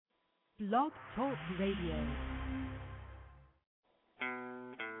Blog Talk Radio.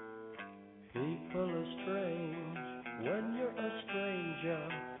 People are strange when you're a stranger.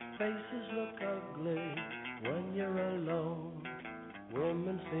 Faces look ugly when you're alone.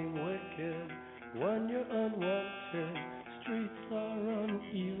 Women seem wicked when you're unwanted. Streets are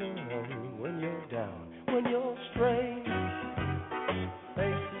uneven when you're down. When you're strange,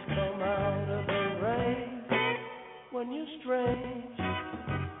 faces come out of the rain. When you're strange,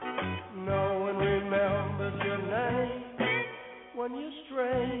 no one remembers your name. When you're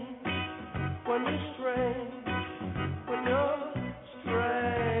strange, when you're strange, when you're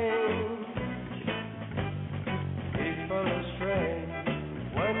strange. People are strange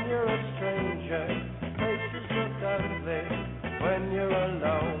when you're a stranger. Faces look ugly when you're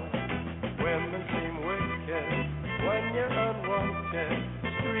alone. Women seem wicked when you're unwanted.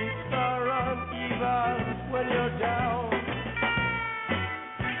 Streets are uneven when you're down.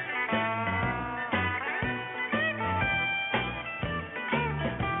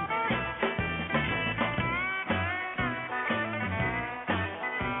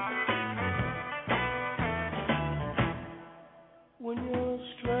 When you're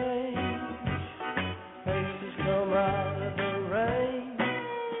strange, faces come out of the rain.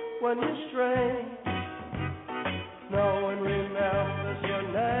 When you're strange, no one remembers your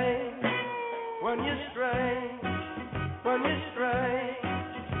name. When you're strange, when you're strange,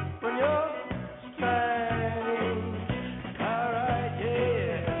 when you're strange. Alright,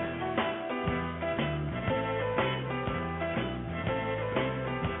 yeah.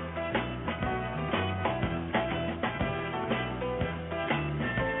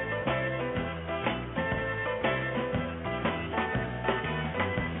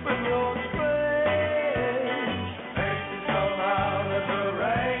 When you're strange, faces come out of the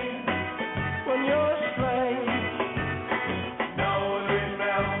rain. When you're strange, no one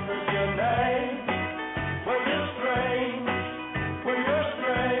remembers your name. When you're strange, when you're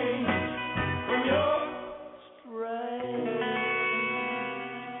strange, when you're strange.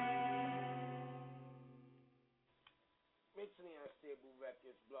 Mention the Unstable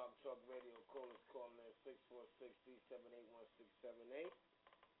Records, Blog Talk Radio, call us calling in 646-378-1678.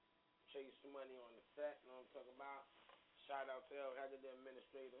 Chase some money on the set, you know what I'm talking about? Shout out to Haggood, the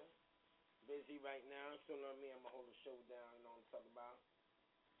Administrator. Busy right now, so you know me, I'm going to hold the show down, you know what I'm talking about?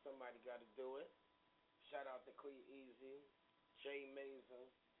 Somebody got to do it. Shout out to Clea Easy, Jay Mason,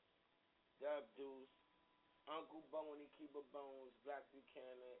 Dub Deuce, Uncle Boney, Keeper Bones, Black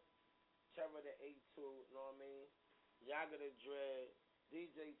Buchanan, Terror the A2, you know what I mean? Yaga the Dread,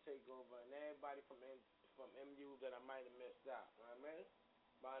 DJ Takeover, and everybody from MU that I might have missed out, you know what I mean?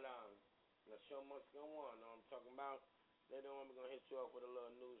 But the show must go on, you know what I'm talking about? Later on, we're going to hit you off with a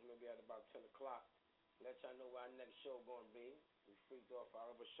little news, maybe at about 10 o'clock. Let y'all know where our next show going to be. We freaked off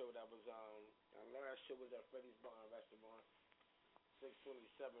our other show that was, our last show was at Freddy's Bar and Restaurant,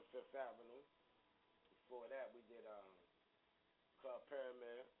 627 Fifth Avenue. Before that, we did Club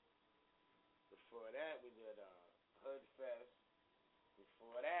Pyramid. Before that, we did Hood Fest.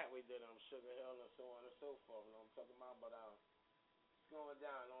 Before that, we did Sugar Hill and so on and so forth. You know what I'm talking about? But it's going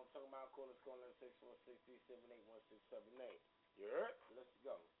down. You know what I'm talking about? Call us calling 646-378-1678. You heard? Let's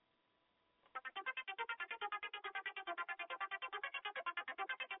go.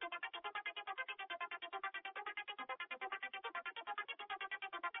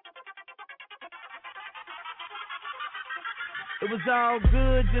 It was all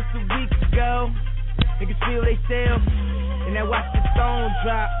good just a week ago. Niggas feel they sell, and I watch the stone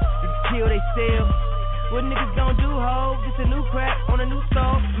drop. Niggas kill they sell. What niggas gon' do, ho? Just a new crack on a new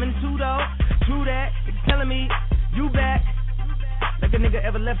stove. I'm in two though. True that. Niggas telling me you back. Like a nigga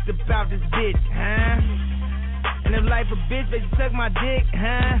ever left about this bitch, huh? And if life a bitch, they suck my dick,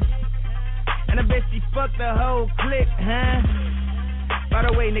 huh? And I bet she fucked the whole clique, huh? By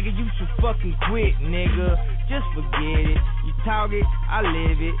the way, nigga, you should fucking quit, nigga. Just forget it. You talk it, I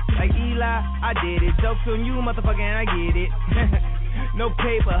live it. Like Eli, I did it. Jokes on you, motherfucker, and I get it. No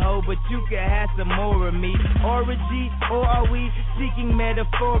paper, ho, but you can have some more of me. Orgy, or are we seeking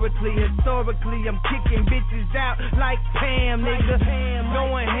metaphorically? Historically, I'm kicking bitches out like Pam, nigga.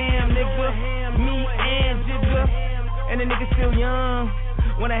 Going ham, nigga. Me and Jigga. And the nigga still young.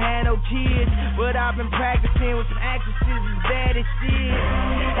 When I had no kids, but I've been practicing with some actresses as bad as shit.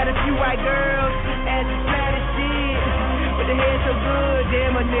 Had a few white girls as flat as shit, but the head so good,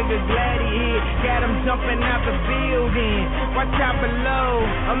 damn a nigga glad he hit. Got him jumping out the building, watch out below,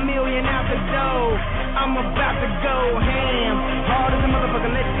 $1 million out the door. I'm about to go ham, hard as a motherfucker,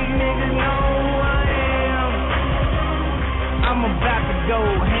 let these niggas know who I am. I'm about to go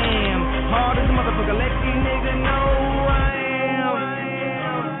ham, hard as a motherfucker, let these niggas know who I am.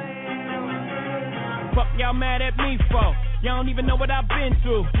 Fuck y'all mad at me for? Y'all don't even know what I've been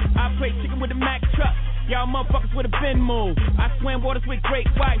through. I play chicken with a Mack truck. Y'all motherfuckers would have been moved. I swam waters with great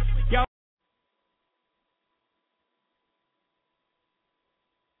whites. Y'all.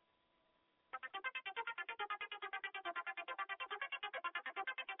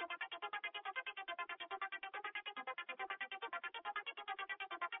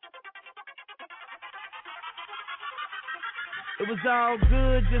 It was all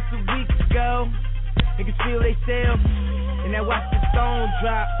good just a week ago. Niggas feel they sell, and I watch the stone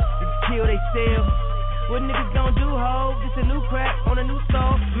drop. Niggas kill they sell. What niggas gon' do, ho? This a new crack on a new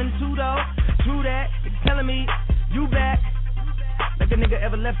stove. I'm in the two-door. True that. Niggas telling me you back. Like a nigga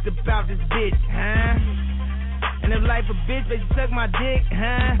ever left about this bitch, huh? And if life a bitch, bet you suck my dick,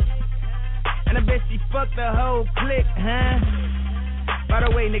 huh? And I bet she fucked the whole clique, huh? By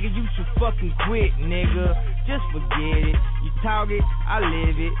the way, nigga, you should fucking quit, nigga. Just forget it. You talk it, I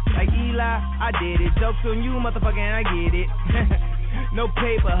live it. Like Eli, I did it. Jokes on you, motherfucker, and I get it. No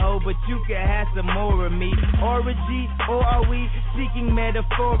paper, ho, but you can have some more of me. Orgy, or are we speaking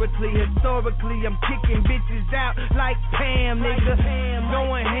metaphorically? Historically, I'm kicking bitches out like Pam, nigga.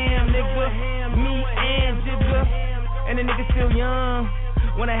 Going ham, nigga. Me and Jigga. And the nigga still young.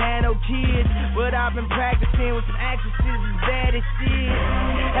 When I had no kids, but I've been practicing with some actresses as bad as shit.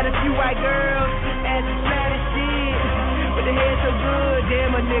 Had a few white girls, as flat as shit. But the head so good,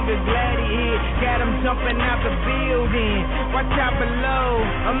 damn a nigga glad he hit. Got him jumping out the building. Watch out below,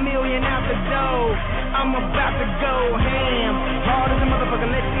 $1 million out the door. I'm about to go ham. Hard as a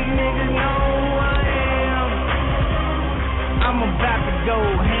motherfucker, let these niggas know who I am. I'm about to go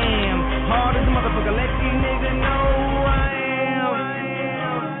ham. Hard as a motherfucker, let these niggas know who I am.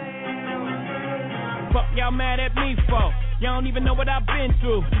 Fuck y'all mad at me for? Y'all don't even know what I've been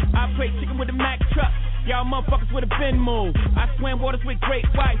through. I play chicken with a Mack truck. Y'all motherfuckers would have been moved. I swam waters with great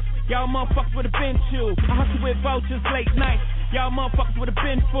whites. Y'all motherfuckers would have been chewed. I hustle with vultures late night. Y'all motherfuckers would have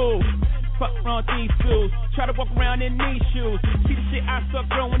been fooled. Fuck around these fools. Try to walk around in these shoes. See the shit I suck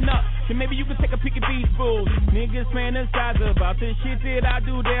growing up. Then maybe you can take a peek at these fools. Niggas fantasize about the shit that I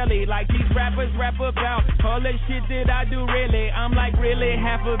do daily. Like these rappers rap about all that shit that I do really. I'm like really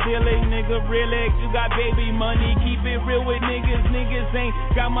half a billion, nigga, really. You got baby money, keep it real with niggas. Niggas ain't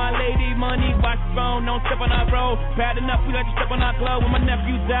got my lady money. Watch the phone, don't step on our road. Bad enough, we let you step on our glove. When my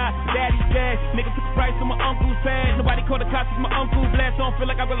nephew died, daddy's dead. Nigga took the price on my uncle's pad. Nobody called the cops, it's my uncle blessed. Don't feel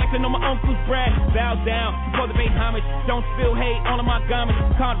like I relaxing on my uncle's bread. Bow down, before the pay homage. Don't spill hate all of my garments.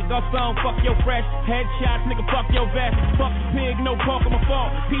 Call the garçon, fuck your fresh. Headshots, nigga, fuck your vest. Fuck the pig, no pork on my fault.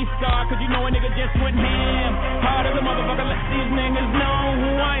 Peace star, cause you know a nigga just went ham. Hard as a motherfucker, let these niggas know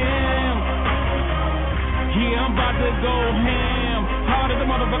who I am. Yeah, I'm about to go ham. Hard as a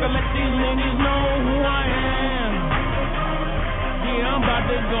motherfucker, let these niggas know who I am. Yeah, I'm about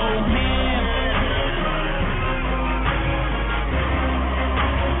to go ham.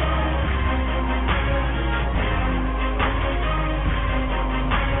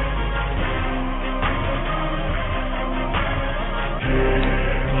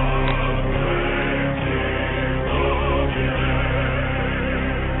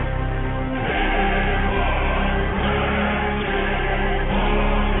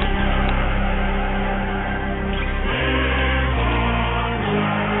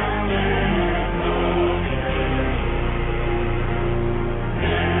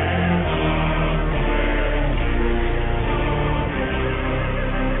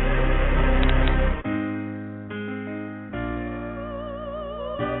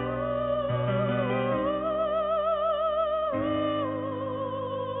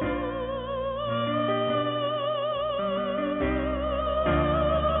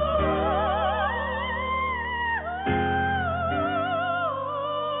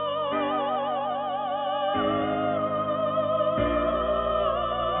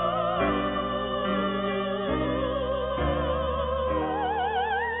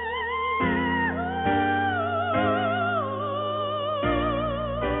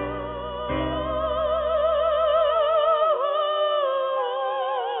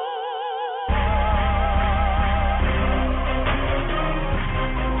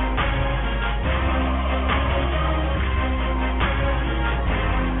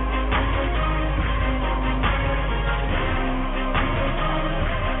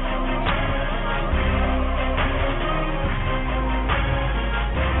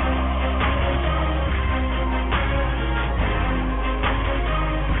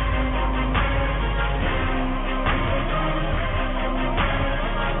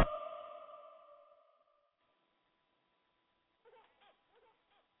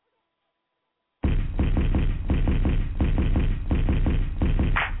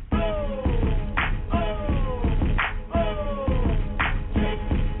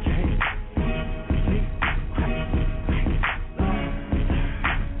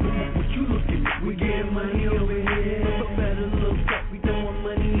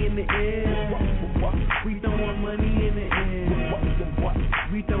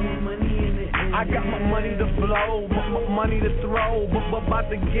 I got my money to blow, money to throw, but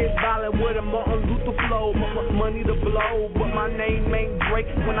about to get violent with a Martin Luther flow. Money to blow, but my name ain't Drake.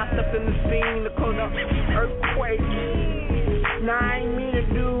 When I stepped in the scene to cause an earthquake. Now I ain't mean to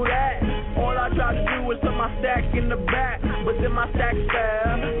do that. All I tried to do was put my stack in the back, but then my stack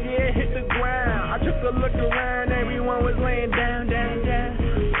fell. Yeah, it hit the ground. I took a look around, everyone was laying down.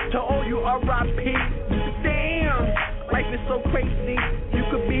 To all you R.I.P. Damn, life is so crazy. You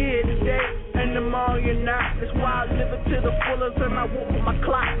could be here today, and tomorrow you're not. That's why I live it to the fullest, and I walk with my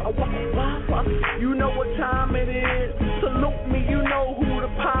clock. I walk. You know what time it is. Salute me, you know who the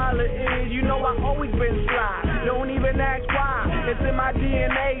pilot is. You know I always been fly. Don't even ask why. It's in my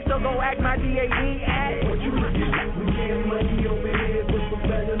DNA, so go act my DAD. What you looking at? We getting money over here, but for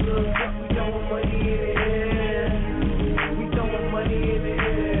better look up, we throwing money in the air. We throwing money in the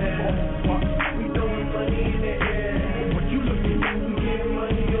air. We throwing money in the air. What you looking at? We getting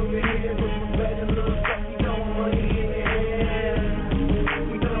money over here, but for better look up, we throwing money in the air.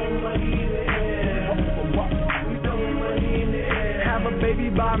 We throwing money in the air. We throwing money in the air. Have a baby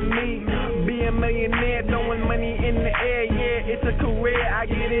by me. Be a millionaire, throwing money in the air, yeah, it's a career, I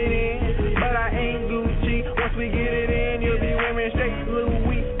get it in, but I ain't Gucci. Once we get it in, you'll be wearing straight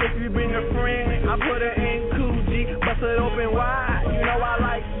Louis. If you bring a friend, I put her in Coogee, bust it open wide. You know I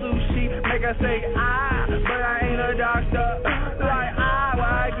like sushi, make her say but I ain't a doctor. Like well,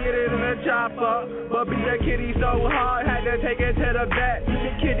 I get it in a chopper, but beat the kitty so hard, had to take it to the vet.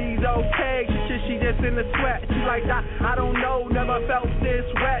 The kitty's okay, she just in the sweat. She like I don't know, never felt this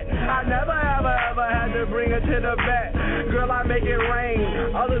wet. I never ever had to bring her to the vet. Girl, I make it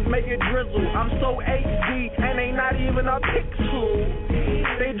rain, others make it drizzle. I'm so HD, and they not even a pixel.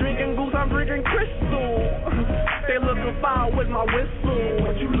 They drinking goose, I'm drinking crystal. They looking foul with my whistle.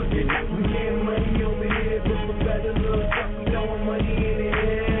 What you looking at? We getting money over here, but for better look up, we throwing money in the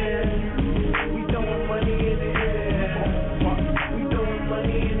air. We throwing money in the air. We throwing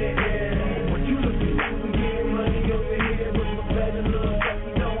money in the air. What you looking at? We getting money over here, but for better look up,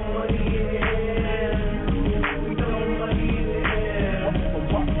 we throwing money in the air. We throwing money in the air.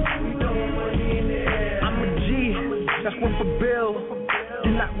 We throwing money in the air. I'm a G, that's one for Bill.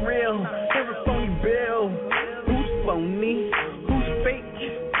 You're not real, you're a phony bill. Who's phony? Who's fake?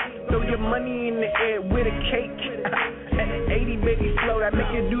 Throw your money in the air with a cake. 80 baby slow, that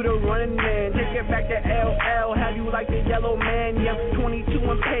make you do the running man. Take it back to LL, have you like the yellow man? Yeah, 22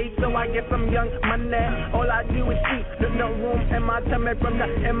 and paid, so I get some young money. All I do is eat, there's no room in my tummy. From the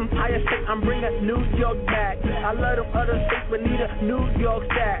Empire State, I'm bringing New York back. I love them other states, but need a New York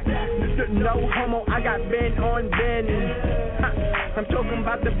stack. No homo, I got Ben on Ben. I'm talking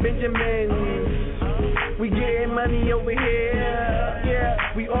about the Benjamins. We getting money over here,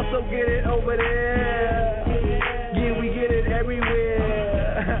 yeah. We also get it over there. Yeah, we get it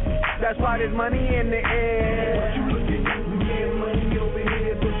everywhere. That's why there's money in the air. What you looking at? We getting money over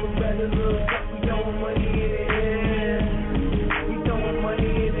here, but for better look up, we throwing money in the air. We throwing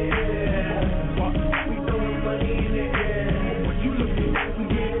money in the air. We throwing money in the air. What you looking at? We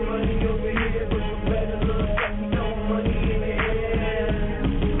getting money over here, but for better look up, we throwing money in the air.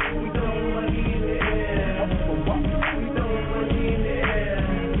 We throwing money in the air. We throwing money in the air.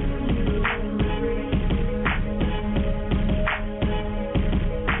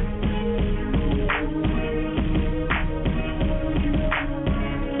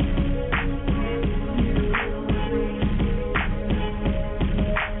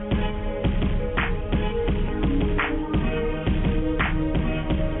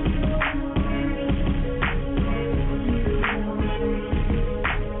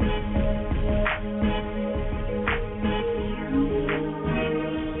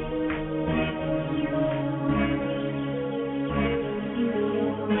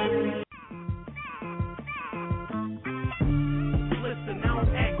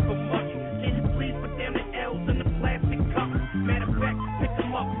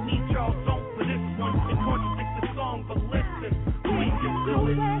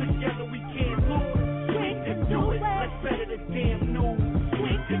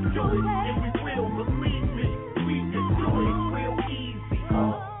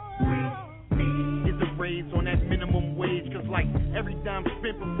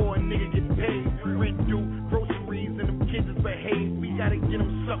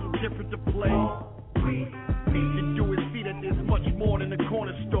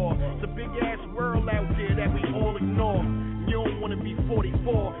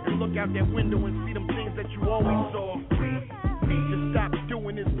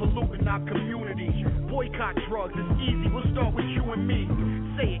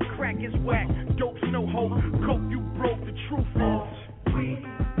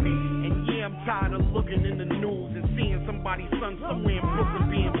 Tired of looking in the news and seeing somebody's son somewhere in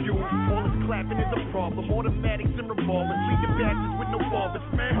Brooklyn being viewed. All this clapping is a problem. Automatics and revolvers. Treat the bastards with no fathers,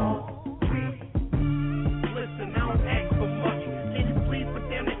 man. Listen, I don't ask for much. Can you please put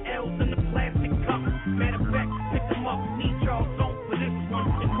down the L's in the plastic cup? Matter of fact, pick them up. Need y'all song for this one.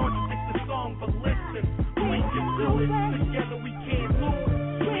 It contradicts the song, but listen. We can do it. Together we can't lose.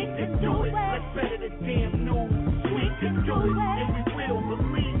 We can do it. Let's better the damn news. We can do it. And we will,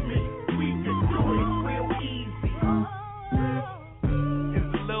 believe me. We can do it. It's real easy.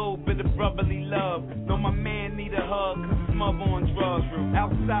 It's a little bit of brotherly love. Know my man need a hug, cause his mother on drugs.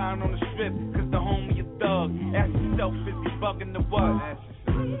 Outside on the strip, cause the homie a thug. Ask yourself, is he bugging the what?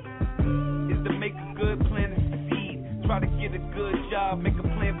 Is to make a good plan to succeed. Try to get a good job, make a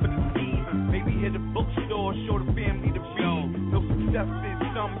plan for the seed. Maybe hit a bookstore, show the family to read. No success is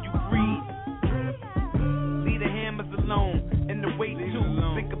something you breathe. Leave the hammers alone, and the weight too.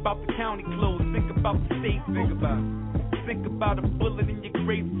 Think about the county clothes, think about the state. Think about a bullet in your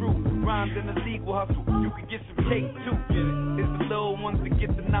grapefruit. Rhymes in the legal hustle, you could get some cake too. It's the little ones that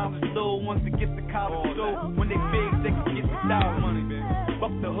get the knowledge, little ones that get the college. So when they big, they can get the dollar money, baby.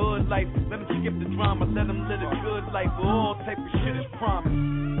 Fuck the hood life, let them skip the drama, let them live a good life where all type of shit is promised.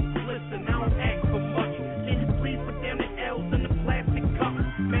 Listen, I don't ask for much. Can you please put down the L's in the plastic cup?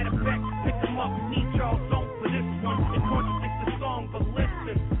 Matter of fact, pick them up. Need y'all song for this one. It contradicts the song, but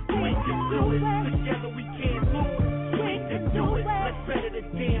listen. We can do it. Together we can't lose. We can do it. Let's better the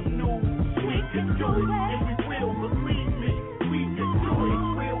damn news. We can do it. And we will, believe me. We can do it. It's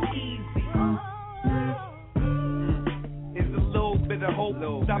real easy. It's a little bit of hope.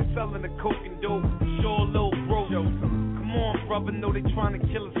 Stop selling the coke and dope. Sure, little bro. Come on, brother, know they trying to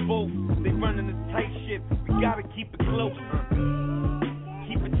kill us both. They running this tight shit, we gotta keep it close.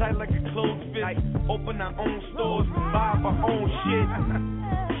 Keep it tight like a closed fist. Open our own stores, buy our own shit.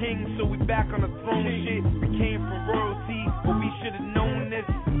 King, so we back on the throne shit. We came from royalty, but we should've known this.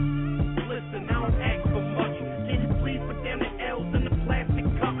 Listen, I don't ask for much. Can you please put down the L's in the plastic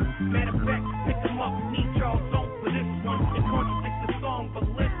cup? Matter of fact, pick them up. Need y'all song for this one. It contradicts the song, but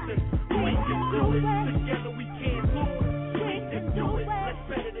listen. We can do it. Together we can't lose. We can do it. Let's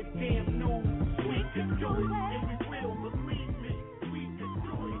better the damn news. We can do it. And we will, believe me. We can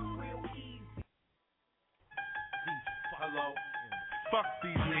do it. It's real easy. Hello. Fuck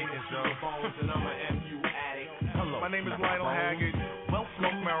these niggas, yo. And I'm an MU addict. Hello. My name is Lionel Haggood.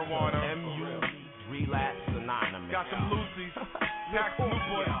 Smoke marijuana. MU Relapse Anonymous. Got some Lucy's. Pack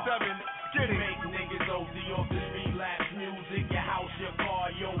Newport 7. Get it. Make niggas OD off this relapse music. Your house, your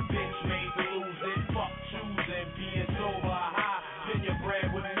car, your bitch made to lose it. Fuck choosing, being sober, high. Then your bread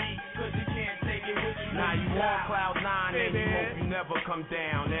with me, cause you can't take it with you. Now you on cloud 9 and you hope you never come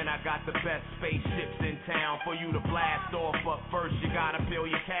down. And I got the best spaceships in town for you to blast off. But first you gotta peel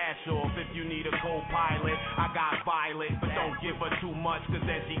your cash off. If you need a co-pilot, I got Violet. But don't give her too much, cause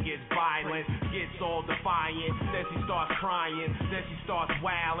then she gets violent. Gets all defiant, then she starts crying. Then she starts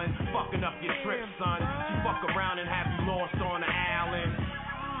wailing, fucking up your trip, son. She fuck around and have you lost on the island.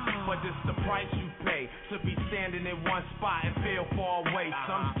 But this the price you pay to be standing in one spot and feel far away.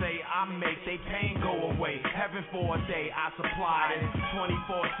 Some say I make they pain go away. Heaven for a day, I supply it.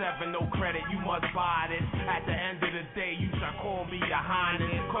 24/7, no credit, you must buy this. At the end of the day, you shall call me your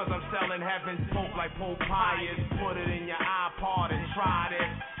highness. Cause I'm selling heaven's pope like Pope Pius. Put it in your iPod and try this.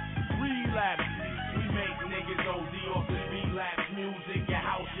 Relapse. We make niggas OD off this relapse music. Your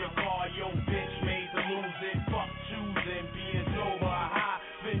house, your car, your bitch made to lose it. Fuck choosing, being sober, high.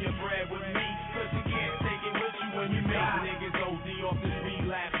 Spend your bread with me, cause you can't take it with you when you make niggas OD off this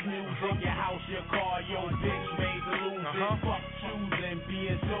relapse music. Your house, your car, your bitch made to lose it. Fuck choosing,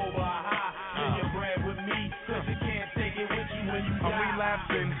 being sober, high. Spend your bread with me, cause you can't take it with you when you die. I'm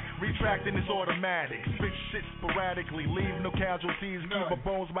relapsing, retracting is automatic. Spit shit sporadically, leave no casualties. Keep my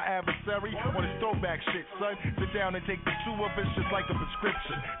bones my adversary on his throwback shit, son. Sit down and take the two of us just like a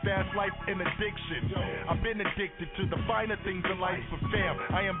prescription. Fast life and addiction. I've been addicted to the finer things in life, but fam,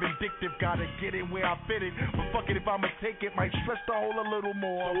 I am vindictive, gotta get it where I fit it. But fuck it, if I'ma take it, might stress the whole a little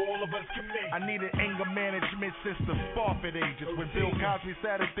more. So all of us can make. I need an anger management system, Spofford ages. When Bill Cosby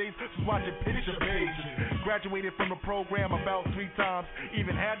Saturdays was watching picture pages. Graduated from the program about 3 times.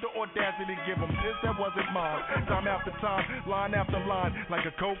 Even had the audacity to give them this that wasn't mine. Time after time, line after line, like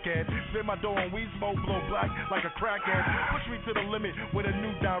a cokehead. Spin my dough on weed smoke, blow black like a crackhead. Push me to the limit with a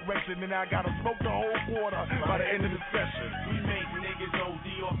new direction, and I gotta smoke the whole quarter by the end of the session. We make niggas OD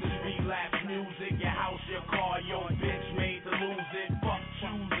off this relapse music. Your house, your car, your bitch made to lose it. Fuck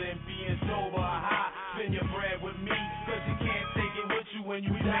choosing, being sober, high. Spend your bread with me, cause you can't take it with you when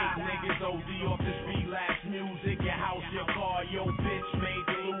you die. Niggas OD off this relapse music. Your house, your car, your bitch made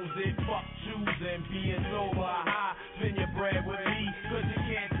to lose it. Fuck choosing. choosing being sober or high. Spend your bread with me, cause you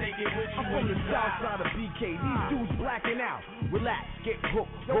can't take it with you. I'm from the south side of BK, these dudes blacking out. Relax, get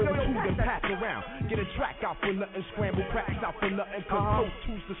hooked, roll two, then pass around. Get a track out for nothing, scramble cracks out for nothing. Cause those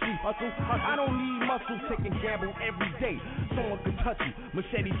two's the sleep hustle. I don't need muscle, taking gamble every day. Someone could touch you,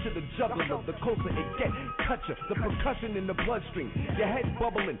 machete to the jugular. The closer it gets, cut you. The percussion in the bloodstream, your head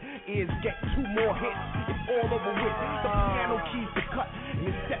bubbling, ears get 2 more hits. It's all over with. The piano keys to cut, and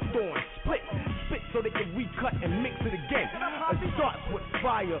it's stepped on, split so they can recut and mix it again. It starts with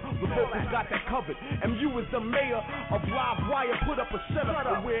fire, the vocals got that covered. MU is the mayor of Live Wire. Put up a setup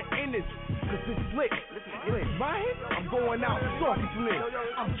and we're in this, cause it's lit. It ain't my hit, I'm going out talking to it.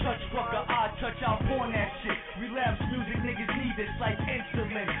 I'm touch fucker, I touch out on that shit. Relapse music, niggas need this like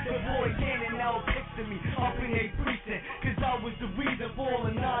insulin. The boys handing out pics to me up in a precinct, cause I was the reason for all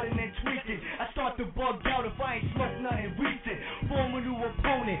the nodding and tweaking. I start to bug out if I ain't smoke nothing recent. Form a new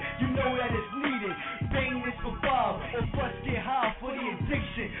opponent, you know that it's needed. Bang this for Bob, or first get high for the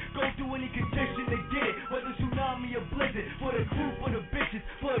addiction. Go through any condition to get it, whether tsunami or blizzard. For the crew, for the bitches,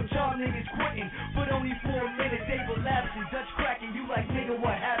 for the job niggas quitting. But only for a minute they relapsing. Dutch cracking, you like nigga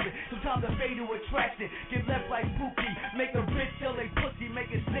what happened? Sometimes I fade to attraction, get left like Pookie. Make a bitch tell they pussy, make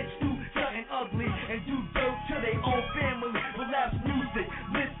a snitch do something ugly. And do dirt to their own family. Relapse music,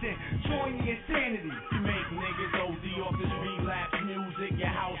 listen, join the insanity. You make niggas OD off this relapse music. Your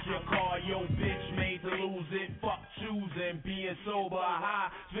house, your car, your bitch made to lose it. Fuck choosing, being sober or high.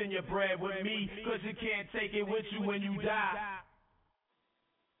 Spend your bread with me, cause you can't take it with you when you die.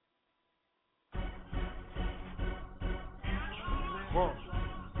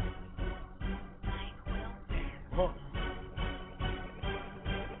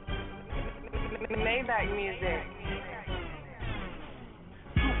 Maybach music.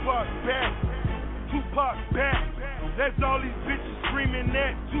 Tupac back, Tupac back. That's all these bitches screaming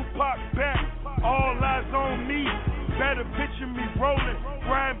that. Tupac back, all eyes on me. Better picture me rolling,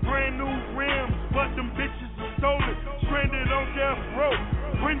 riding brand new rims, but them bitches are stolen. Stranded on death row.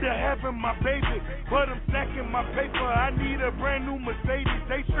 Brenda having my baby, but I'm stacking my paper. I need a brand new Mercedes.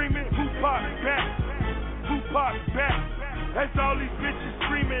 They screaming Tupac back, Tupac back. That's all these bitches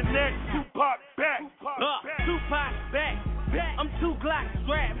screaming that. Tupac back, Tupac back. I'm 2 Glock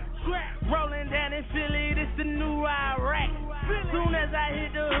strapped. Rolling down in Philly, this the new Iraq. Soon as I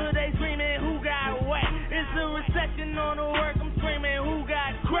hit the hood, they screaming who got whack. It's a recession on the work, I'm screaming who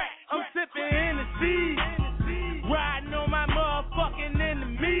got crack. I'm sipping Hennessy, riding on my motherfucking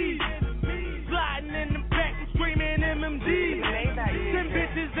enemies. Sliding in the back and screaming MMD. 10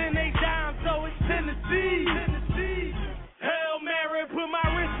 bitches in they dime, so it's Tennessee. Hail Mary, put my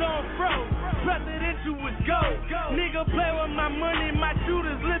wrist on froze. Presidential was gold. Nigga play with my money, my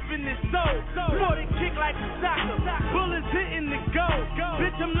shooters lifting his soul. Floating kick like a soccer, bullets hitting the goal.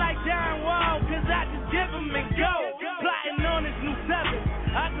 Bitch, I'm like John Wall, cause I just give him and go. Plotting on this new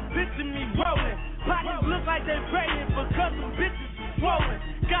 7, I can picture me rolling. Pockets look like they pregnant because some bitches are swollen.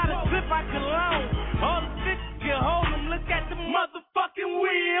 Got a slip I cologne, all the bitches can hold them. Look at the motherfucking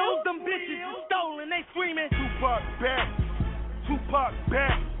wheels, them bitches are stolen. They screaming Tupac back, Tupac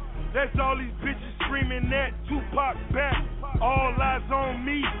back. That's all these bitches screaming that. Tupac back, all eyes on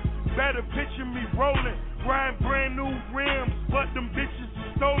me. Better picture me rolling, riding brand new rims, but them bitches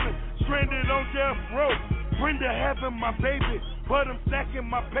are stolen. Stranded on death row. Brenda having my baby, but I'm stacking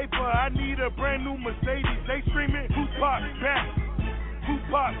my paper. I need a brand new Mercedes. They screaming Tupac back,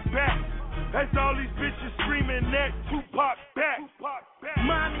 Tupac back. That's all these bitches screaming that. Tupac back.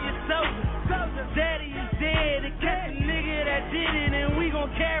 Mommy is soldier, daddy is dead. To catch a nigga that did it, and we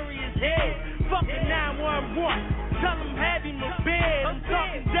gon' carry his head. Fucking 911, tell him have him a bed. I'm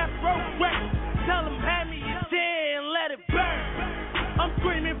talking death row records, tell him hand me your dead and let it burn. I'm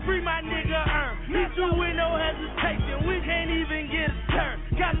screaming free my nigga earn. He threw with no hesitation, we can't even get a turn.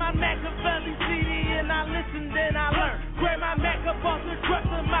 Got my Machiavelli CD and I listened and I learned. Grab my Mac up off the truck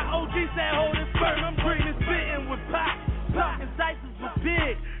and my OG said hold it firm. I'm dreaming spitting with pop, talking dices with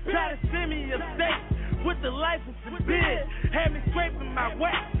big. Try to send me a steak with the license and bid. Had me scraping my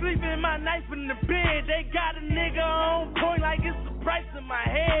wax, sleeping my knife in the bed. They got a nigga on point like it's the price of my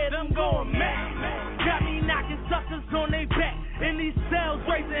head. I'm going mad. Got me knocking suckers on they back. In these cells,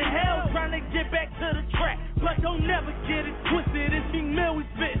 raising hell, trying to get back to the track. But don't never get it twisted. It's me Mill, we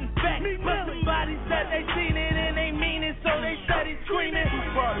spitting facts. But somebody said they seen it and they mean it, so they said he's screaming.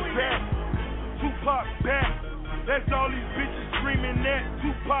 Tupac back, Tupac back. That's all these bitches screaming that.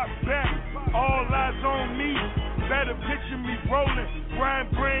 Tupac back, all eyes on me. Better picture me rolling, riding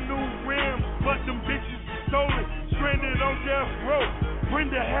brand new rims, but them bitches are stolen. Stranded on death row.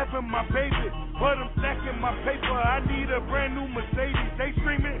 Brenda having my baby, but I'm stacking my paper. I need a brand new Mercedes. They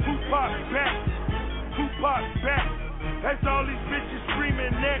screaming, Tupac back, Tupac back. That's all these bitches screaming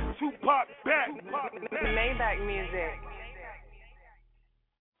that, Tupac back. Maybach music.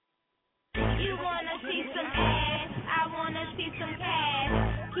 You wanna see some ass, I wanna see some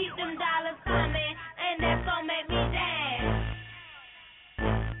cash. Keep them dollars coming, and that's gon' make me dance.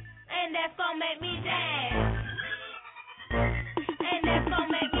 And that's gon' make me dance. And that's gon'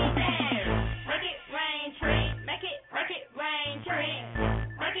 make me dance. Make it rain, tree. Make it rain, tree.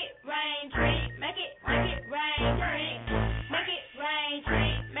 Make it rain, tree. Make it rain, tree. Make it rain,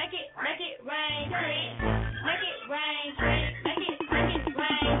 tree. Make it rain, tree. Make it rain, tree. Make it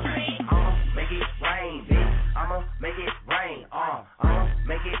rain, tree. Make it rain, bitch. I'ma make it rain. I'ma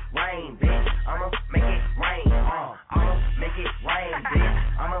make it rain, bitch. I'ma make it rain. I'ma make it rain, bitch.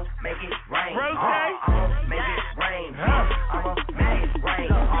 I'ma make it rain. I'ma make it rain. I'ma make it rain.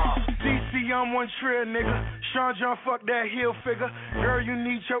 DC, I'm one trill, nigga. Sean John, fuck that heel figure. Girl, you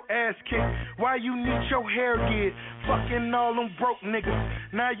need your ass kicked. Why you need your hair did? Fucking all them broke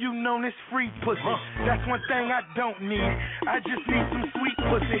niggas. Now you know this free pussy. That's one thing I don't need. I just need some sweet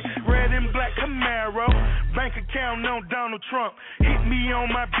pussy. Red and black Camaro. Bank account on Donald Trump. Hit me on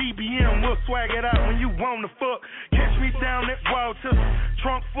my BBM. We'll swag it out when you wanna fuck. Catch me down at Walters.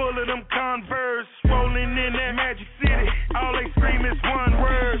 Trunk full of them Converse. Rolling in that Magic City. All they scream is one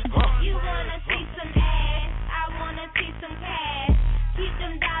word. You wanna see some ass, I wanna see some cash. Keep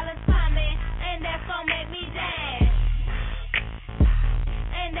them dollars coming, and that's gon' make me dance.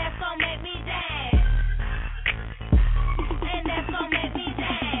 And that's gon' make me dance. And that's gon' make me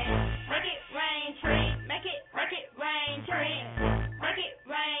dance. Make it rain, tree. Make it rain, tree. Make it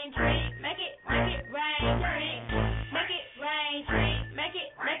rain, tree. Make it rain, tree. Make it rain, tree.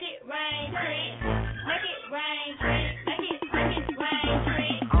 Make it rain, tree. Make it rain, tree. Make it rain,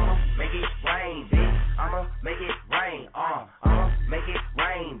 tree. I'ma make it rain, bitch. I'ma make it rain. I'ma make it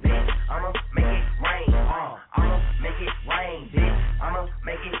rain, bitch. I'ma make it rain. I'ma make it rain, bitch. I'ma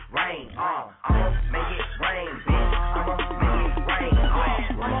make it rain. I'ma make it rain, bitch. I'ma make it rain.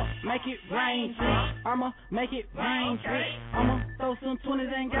 I'ma make it rain, bitch. I'ma make it rain, bitch. I'ma throw some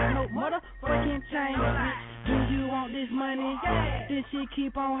 20s, ain't got no motherfucking change, bitch. Do you want this money? Yeah. Then she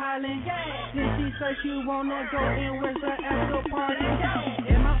keep on hollering. Yeah. Then she say she wanna go and where's the after party?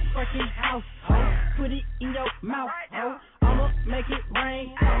 Yeah. In my fucking house, ho. Put it in your mouth, ho. I'ma make it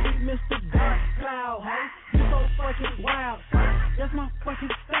rain, Mr. Dark Cloud, ho. You so fucking wild, ho. That's my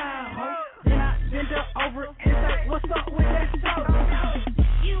fucking style, ho. Then I bend her over and say, what's up with that soul?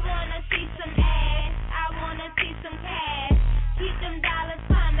 You wanna see some ass, I wanna see some cash. Keep them dollars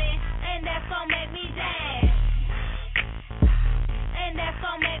coming, and that's gon' make me dance. And that's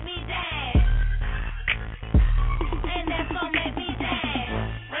gon' make me dance. And that's gon' make me dance.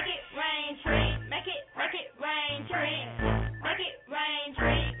 Make it rain, tree. Make it rain, tree. Make it rain,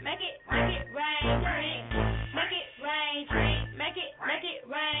 tree. Make it rain, tree. Make it rain, tree. Make it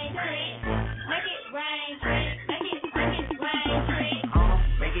rain, tree. Make it rain, tree.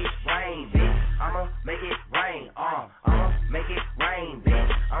 Make it rain, tree. I'ma make it rain, bitch. I'ma make it rain. I'ma make it rain,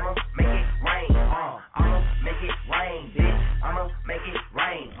 bitch. I'ma make it rain. I'ma make it rain, bitch. I'ma make it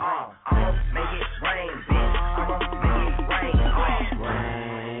rain. I'ma make it rain, bitch. I'ma make it rain.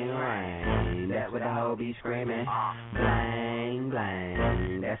 Rain, rain, that's what the hoe be screaming. Blang,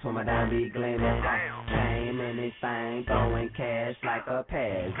 blang, that's when my dime be gleaming. Came in this thing, throwing cash like a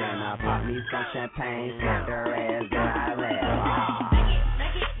pass. Then I pop me some champagne, smack her ass, then I laugh.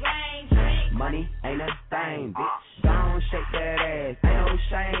 Make it rain, tree. Money ain't a thing, bitch. Don't shake that ass, ain't no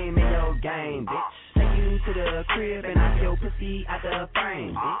shame in your game, bitch. Take you to the crib and knock your pussy out the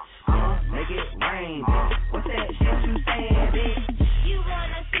frame, bitch. I'ma make it rain, bitch. What's that shit you saying, bitch? You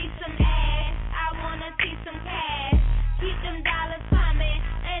wanna see some ass, I wanna see some cash. Keep them dollars coming,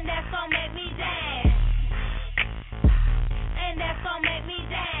 and that's gon' make me dance. And that's gon' make me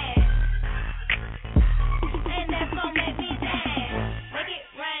dance. And that's gon' make me dance. Make it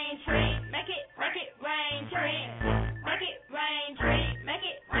rain, tree. Make it rain, tree. Make it rain, tree. Make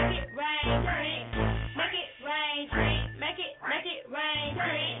it rain, tree. Make it rain, tree. Make it rain,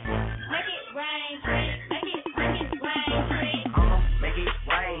 tree. Make it rain, tree. Make it rain, tree. I'ma make it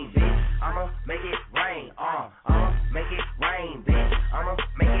rain, bitch. I'ma make it rain. I'ma make it rain, bitch. I'ma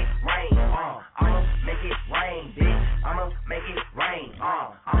make it rain. I'ma make it rain, bitch. I'ma make it rain.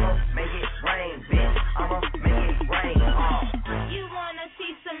 I'ma make it rain, bitch. I'ma make it rain. You wanna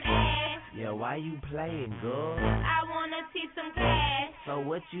see some ass? Yeah, why you playing, girl? I wanna see some cash. So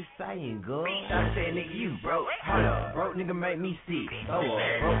what you saying, girl? I said, nigga, you broke. Hold up, broke nigga make me sick. Oh,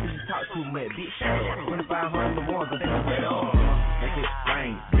 broke nigga talk too much, bitch. 2,500 the ones, I'm finna wet on. Make it rain.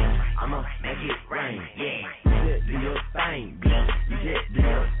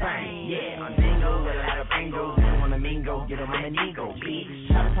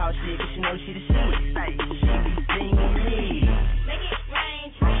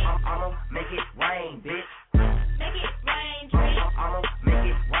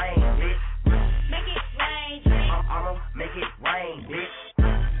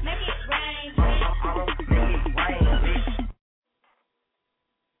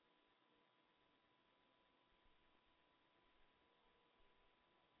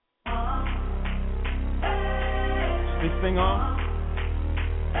 This thing on?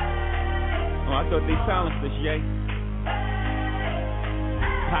 Oh, I thought they silenced us, yay.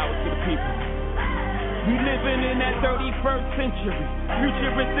 Power to the people. We living in that 31st century,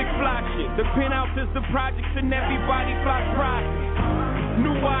 futuristic fly shit. The penthouses, the projects, and everybody flies private.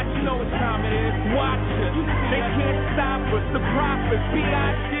 New watch, you know what time it is. Watch us, they can't stop us. The prophets,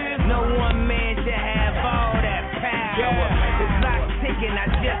 B.I.G. No one man should have all that power. Yeah. The clock's ticking, I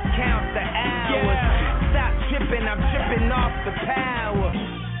just count the hours. Yeah. Stop tripping, I'm tripping off the power.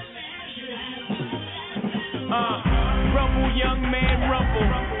 Rumble, young man, rumble.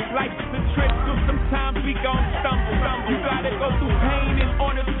 Life's a trip, so sometimes we gon' stumble. You gotta go through pain in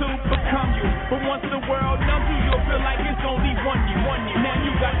order to become you. But once the world knows you, you'll feel like it's only one you. Now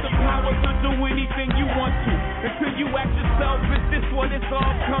you got the power to do anything you want to. Until you ask yourself, is this what it's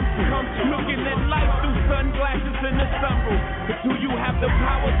all come to? Looking at life through sunglasses in the sunroof. But do you have the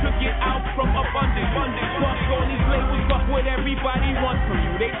power to get out from up under you? Fuck all these labels, fuck what everybody wants from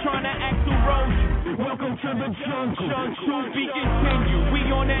you. They tryna act to roll you. Welcome to the jungle. To be continued. We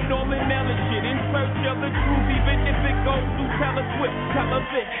on that Norman Ellen shit, in search of the truth, even if it goes through Taylor Swift,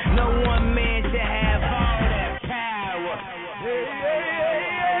 television. No one man should have all that power.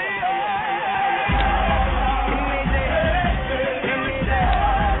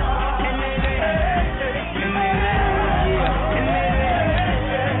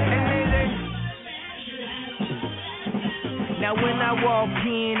 Now when I walk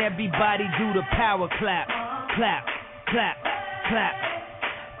in, everybody do the power clap, clap, clap, clap.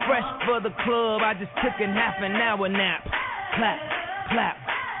 Fresh for the club, I just took a half an hour nap. Clap, clap,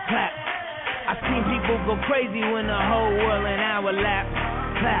 clap. I seen people go crazy when the whole world an hour lapsed.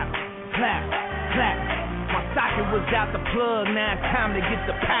 Clap, clap, clap. My socket was out the plug, now it's time to get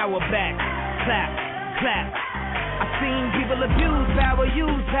the power back. Clap, clap. I seen people abuse power,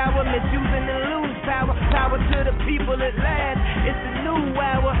 use power, misusing and lose power. Power to the people at last, it's a new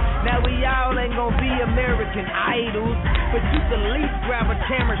hour. Now we all ain't gonna be American Idols, but you can at least grab a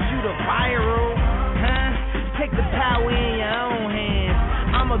camera, shoot a viral, huh? Take the power in your own hands.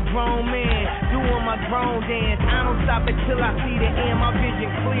 I'm a grown man, doing my grown dance. I don't stop until I see the end, my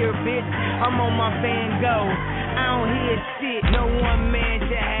vision clear, bitch. I'm on my Van Gogh, I don't hear shit. No one man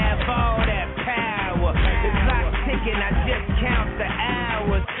should have all that power. The clock's ticking, I just count the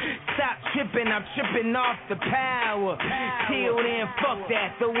hours. Stop tripping, I'm tripping off the power. Till then, fuck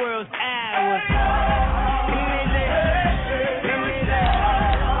that, the world's ours.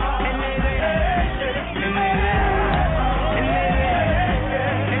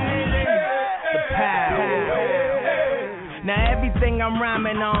 Now everything I'm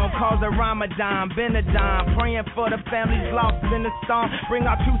rhyming on calls a Ramadan, Benadine. Praying for the families lost in the storm. Bring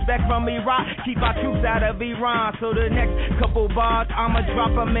our troops back from Iraq, keep our troops out of Iran. So the next couple bars, I'ma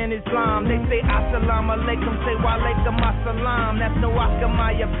drop them in Islam. They say assalamu alaikum, say wa alaikum assalam. That's no Oscar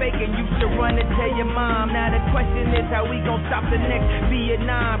Mayer faking, you should run and tell your mom. Now the question is how we gon' stop the next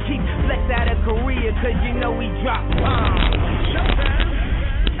Vietnam. Keep flex out of Korea, cause you know we drop bombs. Shut down.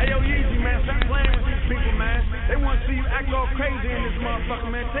 Hey yo, Yeezy, man, stop playing with these people, man. They want to see you act all crazy in this motherfucker,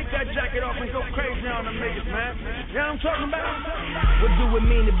 man. Take that jacket off and go crazy on them niggas, man. You know what I'm talking about? What do it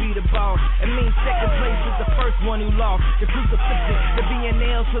mean to be the boss? It means second place is the first one who lost. The crucifixion, the being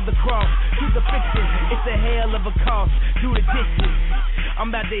nailed to the cross. Crucifixion, it's a hell of a cost. Do the dishes. I'm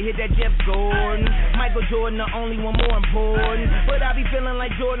about to hit that Jeff Gordon. Michael Jordan, the only one more important. But I be feeling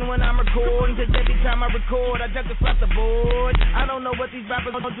like Jordan when I'm recording. Cause every time I record, I jump across the board. I don't know what these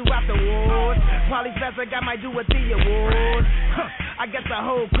rappers gonna do afterwards. Probably fast like I might do a the award. I got the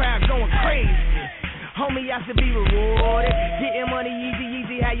whole crowd going crazy. Homie, I should be rewarded. Getting money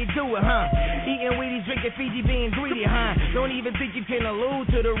easy, how you do it, huh? Eating Wheaties, drinking Fiji, being greedy, huh? Don't even think you can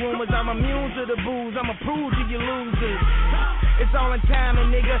allude to the rumors. I'm immune to the booze, I'ma prove to you losers. It's all in timing,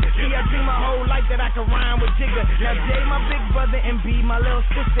 nigga. See, I dream my whole life that I can rhyme with Jigga. Now J my big brother and B my little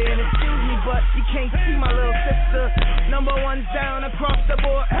sister. And excuse me, but you can't see my little sister. Number one down across the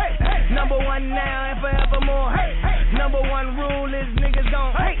board. Hey, hey. Number one now and forevermore. Hey, hey. Number one rule is niggas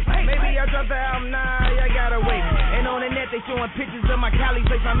don't hate. Maybe I dropped the album, nah, I gotta wait. And on the net they showing pictures of my Cali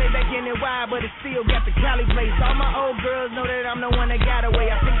place. I made back in it wide, but it still got the Cali place. All my old girls know that I'm the one that got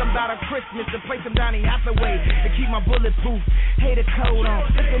away. I think I'm about a Christmas to play some Donny Hathaway to keep my bulletproof. Hater coat on,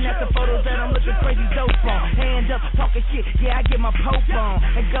 looking at the photos that I'm looking crazy dope on. Hand up, talking shit, yeah, I get my poke on.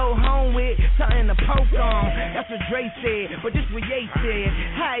 And go home with something to poke on. That's what Dre said, but this what Ye said.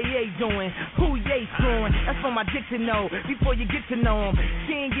 How Ye doing? Who Ye screwing? That's for my dick to know, before you get to know him.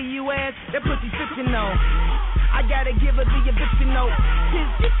 She ain't give you ass, that pussy fit to know. I gotta give her the eviction note.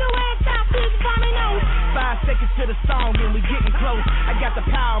 Just get your ass out, bitch, find me no. 5 seconds to the song and we getting close. I got the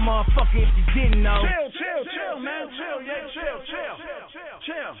power, motherfucker, if you didn't know. Chill, man, chill.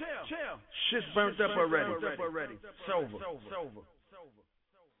 Shit's burnt up already. Sober.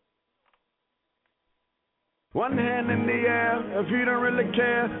 One hand in the air if you don't really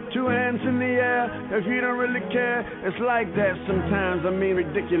care. Two hands in the air if you don't really care. It's like that sometimes, I mean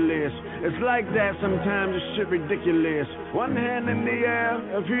ridiculous. It's like that sometimes, this shit ridiculous. One hand in the air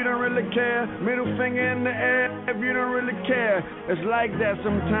if you don't really care. Middle finger in the air if you don't really care. It's like that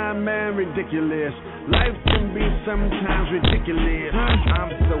sometimes, man, ridiculous. Life can be sometimes ridiculous.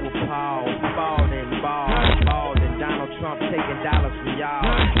 I'm so appalled, ballin'. Donald Trump taking dollars from y'all.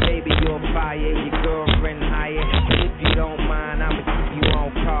 Baby, you're fired, your girlfriend hired. But if you don't mind, I'ma keep you on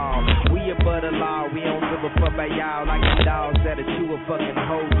call. We above the law, we don't give a fuck about y'all. Like the dogs that'll chew a fucking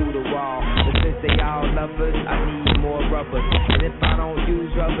hole through the wall. But since they all lovers, I need more rubbers. And if I don't use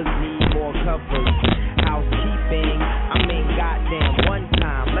rubbers, need more covers. Housekeeping, I mean goddamn one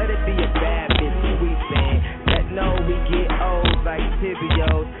time. Let it be a bad bitch sweeping. That know we get old like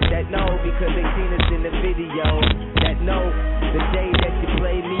tibios. That know because they seen us in the videos. That know the day that you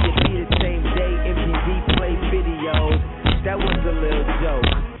play me, it be the same day MTV play videos. That was a little joke.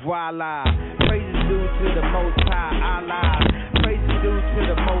 Voila. Praises due to the most high Allah. Praises due to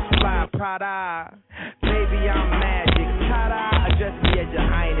the most fly Prada. Baby, I'm magic. Ta-da. Address me as your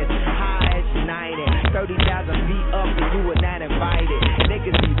highness. High as united. 30,000 feet up and you were not invited.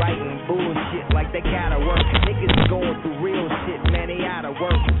 Niggas be writing bullshit like they gotta work. Niggas be going through real shit, man, they outta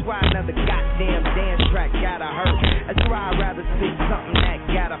work. That's why another goddamn dance track gotta hurt. That's why I'd rather see something that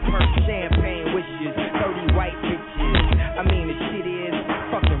gotta perk. Champagne wishes, 30 white bitches. I mean, the shit is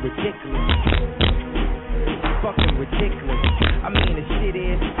fucking ridiculous. Fucking ridiculous. I mean, the shit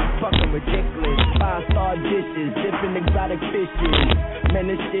is fucking ridiculous. 5-star dishes, different exotic fishes. Man,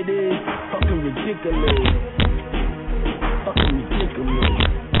 this shit is fucking ridiculous. Fucking ridiculous.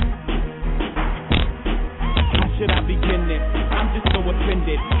 How should I begin this? I'm just so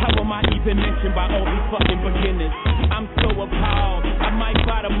offended. How am I even mentioned by all these fucking beginners? I'm so appalled. I might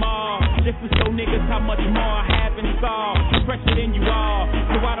buy them all just to show niggas how much more I have in store. Fresher than you all,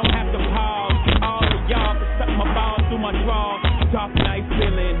 so I don't have to pause. All of y'all can suck my balls through my drawers. Dark night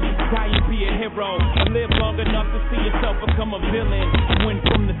feeling, die you be a hero. I live long enough to see yourself become a villain. Went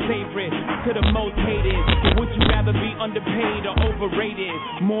from the favorite to the most hated. But would you rather be underpaid or overrated?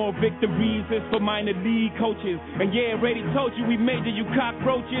 More victories is for minor league coaches. And yeah, already told you we made you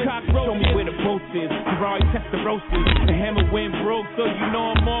cockroaches. Show me where the post is. Ferrari test the roasters. The hammer went broke, so you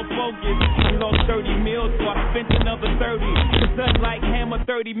know I'm more focused. I lost 30 mils, so I spent another 30. Cause unlike hammer,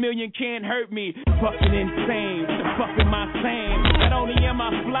 30 million can't hurt me. Fucking insane, fucking my same. Not only am I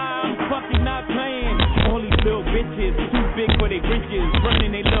fly, I'm fucking not playing. All these little bitches, too big for their bridges,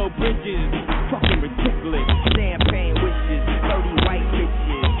 running their little bridges. Fucking ridiculous. Champagne wishes, 30 white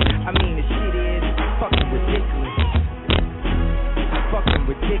bitches. I mean, the shit is fucking ridiculous. Fucking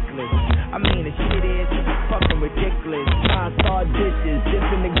ridiculous. I mean, the shit is fucking ridiculous. 5-star dishes,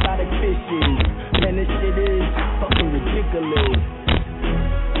 different exotic fishes. Man, this shit is fucking ridiculous.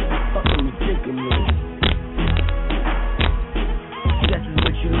 Fucking ridiculous. This is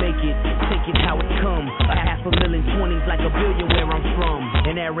what you make it, take it how it come. 500,000 20s like a billion where I'm from.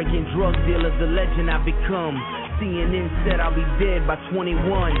 An arrogant drug dealer's the legend I become. CNN said I'll be dead by 21.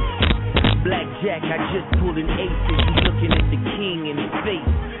 Blackjack, I just pulled an ace. You looking at the king in his face.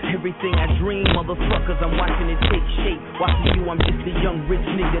 Everything I dream, motherfuckers, I'm watching it take shape. Watching you, I'm just a young rich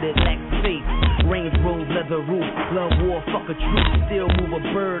nigga that lacks faith. Range Rover, leather roof, love war, fuck a truth. Still move a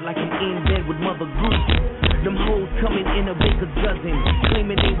bird like I'm in bed with Mother Goose. Them hoes coming in a baker's dozen,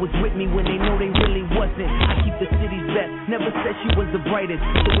 claiming they was with me when they know they really wasn't. I keep the city's best, never said she was the brightest.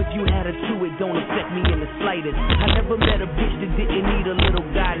 So if you had her too, it don't affect me in the slightest. I never met a bitch that didn't need a little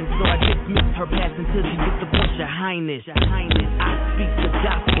guidance, so I dismissed her past until she gets the push your highness. I speak the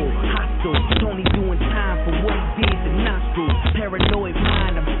gospel, hostile, Tony doing time for what he did to nostrils. Paranoid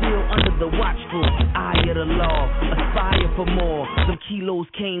mind, I'm still under the watchful eye of the law. Aspire for more. Some kilos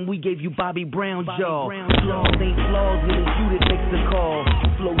came, we gave you Bobby Brown jaw. Flaws ain't flaws when it's you that makes the call.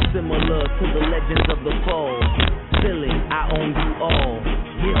 Flow similar to the legends of the fall. Feel it, I own you all.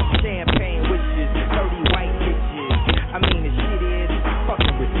 Yeah, champagne wishes, 30 white bitches. I mean, the shit is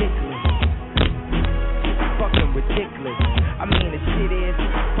fucking ridiculous. Fucking ridiculous. I mean, the shit is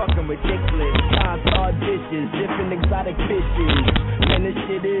fucking ridiculous. 5-star dishes, different exotic fishes. Man, this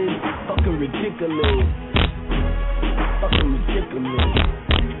shit is fucking ridiculous. Fucking ridiculous.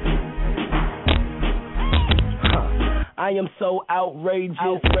 I I am so outrageous.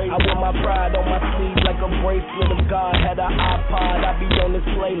 I wear my pride on my sleeve like a bracelet of God. Had an iPod, I be on this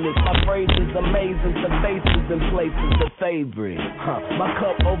playlist. My phrases amazing, the faces and places, the favorite. My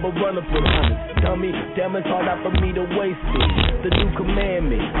cup overrunneth with honey. Dummy, damn it's hard out for me to waste it. The new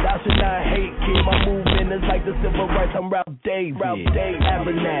commandment, thou should not hate, kid. My movement is like the civil rights. I'm Ralph David,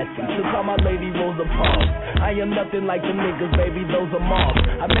 Abernathy. So call my lady Rosa Parks. I am nothing like the niggas, baby. Those are marks.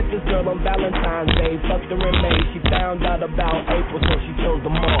 I met this girl on Valentine's Day. Fucked her in May. She found out about April, so she chose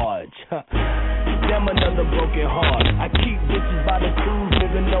the March. Damn, another broken heart. I keep bitches by the tools,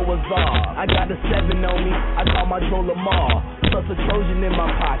 nigga Noah's Ark. I got a 7 on me. I call my Joe Lamar. Plus a Trojan in my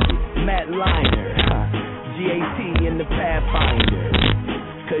pocket. Matt Liner. GAT in the Pathfinder.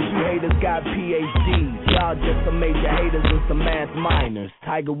 Cause you haters got PhDs. Y'all just some major haters and some math minors.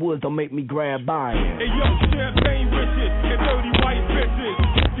 Tiger Woods don't make me grab iron. Hey yo, champagne riches and dirty white bitches.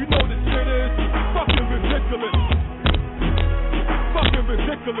 You know the shit is fucking ridiculous. Fucking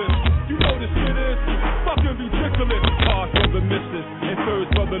ridiculous. You know the shit is fucking ridiculous. Cars for the missus and thirds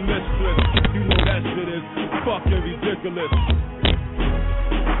for the mistress. You know that shit is fucking ridiculous.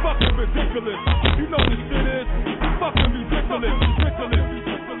 Fucking ridiculous. You know the shit is fucking ridiculous. Ridiculous.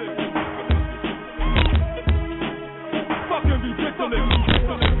 Fucking ridiculous.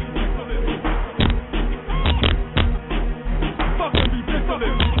 Fucking ridiculous.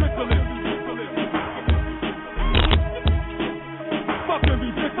 Ridiculous. Fucking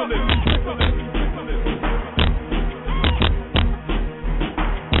ridiculous.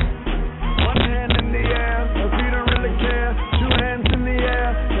 One hand in the air if you don't really care. 2 hands in the air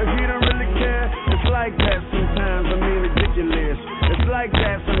if you don't really care. It's like that sometimes, I mean ridiculous. It's like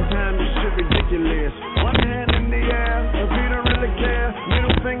that sometimes, it's shit ridiculous. One hand in the air if you don't really care.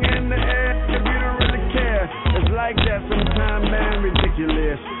 Middle finger in the air if you don't really care. It's like that sometimes, man,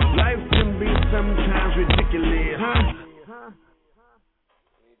 ridiculous. Life can be sometimes ridiculous, huh?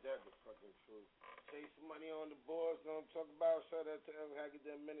 Ain't that the fucking truth? Chase money on the boards, know what I'm talking about? Shout out to Haggood,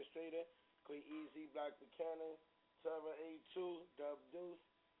 the Administrator, Queen Easy, Black Buchanan, Terra A2, Dub Deuce,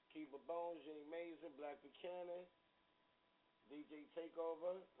 Keeper Bones, Jay Mason, Black Buchanan, DJ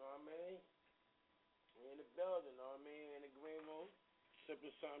Takeover, know what I mean? We in the building, know what I mean? In the green room,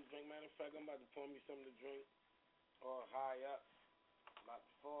 sipping something, drink. Matter of fact, I'm about to pour me something to drink. Or high up, about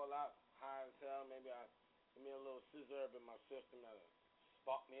to fall out, high as hell. Maybe I give me a little scissor in my system that'll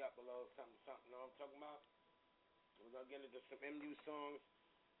spark me up a little something, know what I'm talking about? We're going to get into some MU songs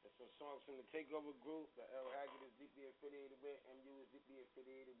and some songs from the Takeover group that L. Haggood is deeply affiliated with, MU is deeply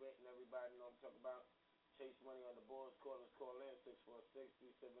affiliated with, and everybody know what I'm talking about. Chase money on the boards, call in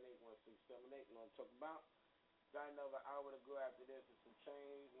 646-378-1678, know what I'm talking about? Got another hour to go after this and some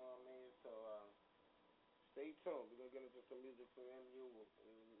change, know what I mean? So, stay tuned. We're going to get into some music from MU.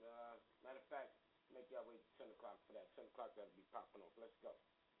 Matter of fact, make y'all wait 10 o'clock for that. 10 o'clock that'll be popping off. Let's go.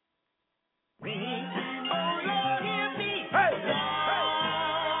 Oh, Lord, hear me. Hey, hey.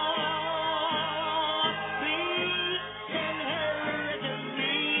 Please send her to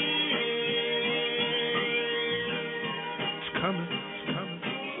me. It's coming, it's coming,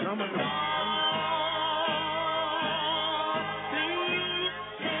 it's coming.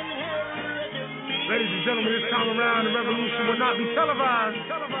 Ladies and gentlemen, this time around, the revolution will not be televised.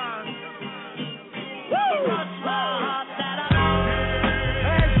 Woo!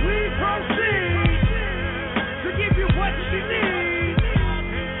 As we proceed to give you what you need.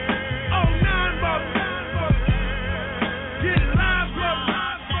 Oh, 9 bucks. Get it live, brother.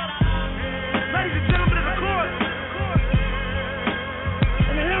 Ladies and gentlemen of the court.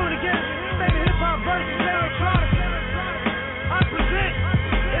 And the hero again, state of hip-hop versus electronic. I present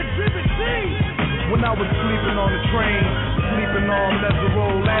Exhibit C. When I was sleeping on the train, sleeping on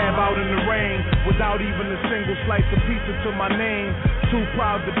Mesero Lab out in the rain, without even a single slice of pizza to my name. Too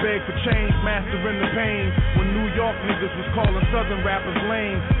proud to beg for change, mastering the pain. When New York niggas was calling Southern rappers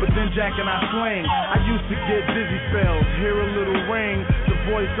lame, but then Jack and I slang. I used to get dizzy spells, hear a little ring, the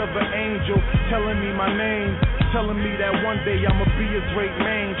voice of an angel telling me my name, telling me that one day I'ma be a great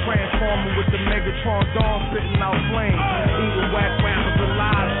man, transforming with the Megatron dawn, spitting out flames, eating whack rappers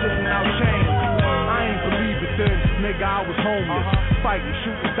alive, shitting out chains. I ain't believe it then, nigga, I was homeless, fighting,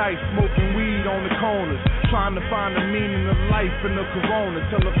 shooting dice, smoking weed on the corners, trying to find the meaning of life in the corona,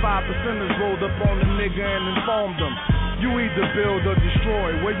 till the 5%ers rolled up on the nigga and informed them. You either build or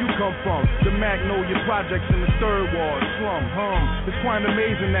destroy, where you come from. The Magnolia Projects in the Third Ward, slum, It's quite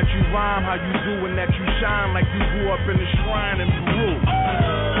amazing that you rhyme how you do and that you shine like you grew up in a shrine in Peru.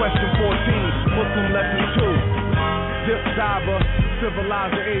 Question 14, Muslim lesson 2. Dip diver,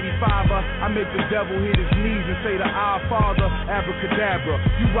 Civilized the 85er, I make the devil hit his knees and say the Our Father, abracadabra.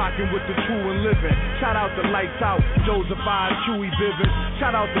 You rockin' with the true and living. Shout out the Lights Out, Joseph I, Chewy Bivens.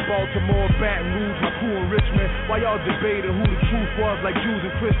 Shout out to Baltimore, Baton Rouge, my crew in Richmond. While y'all debating who the truth was, like Jews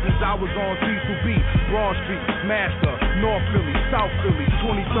and Christians, I was on C2B, Broad Street, Master, North Philly, South Philly,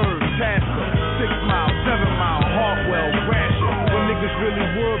 23rd, Tasker, 6 Mile, 7 Mile, Hartwell, Gratiot. When niggas really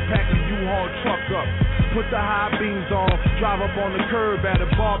would pack a U-Haul truck up. Put the high beams on, drive up on the curb at a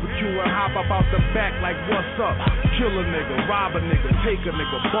barbecue and hop up out the back like what's up? Kill a nigga, rob a nigga, take a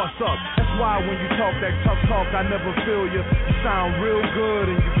nigga, bust up. That's why when you talk that tough talk, I never feel you. You sound real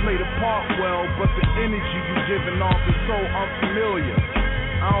good and you play the part well, but the energy you giving off is so unfamiliar.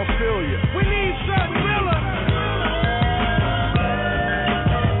 I don't feel you. We need something realer.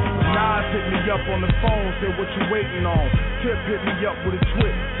 Nas hit me up on the phone, said what you waiting on. Tip hit me up with a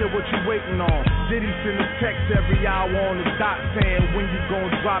twit, said what you waiting on. Diddy send a text every hour on the dot saying when you gon'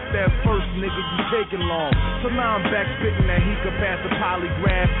 drop that first nigga you taking long. So now I'm back spitting that he could pass the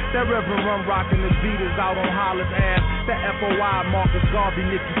polygraph. That Reverend Rum rocking the Adidas out on Hollis Ave. That FOI Marcus Garvey,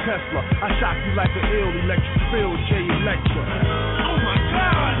 Nicky Tesla. I shock you like an ill electric field, J Electra. Oh my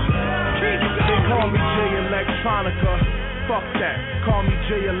God! Keep going! They call me J Electronica. Fuck that, call me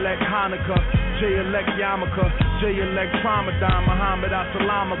J-Elect Hanukkah, J-Elect Yarmulke, J-Elect Tramadon, Muhammad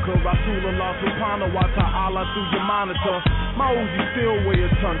Assalamaka, Rasulullah Subhanahu wa Ta'ala through your monitor. My Uzi still weigh a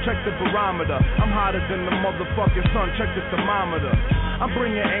ton, check the barometer. I'm hotter than the motherfucking sun, check the thermometer. I'm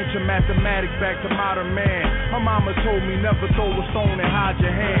bringing ancient mathematics back to modern man. My mama told me never throw a stone and hide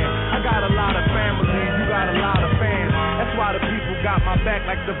your hand. I got a lot of family, you got a lot of fans. That's why the people got my back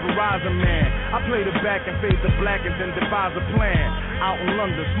like the Verizon man. I play the back and fade the black and then devise a plan. Out in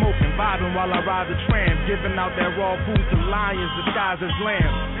London, smoking, vibing while I ride the tram. Giving out that raw food to lions disguised as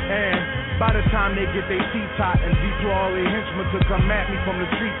lambs. And by the time they get their teeth tot and deploy all their henchmen to come at me from the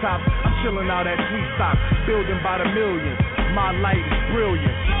treetops, I'm chilling out at Sweet Stock, building by the millions. My light is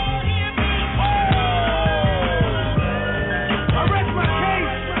brilliant. I rest my case.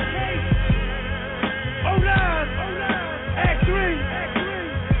 09, Act 3,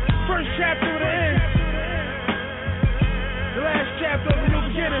 first chapter of the end. The last chapter of the new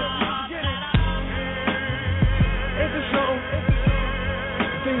beginning. It's a show.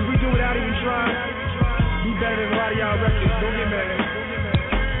 The things we do without even trying. Be better than a lot of y'all records. Don't get mad.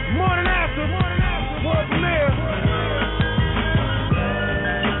 Morning after, world premiere.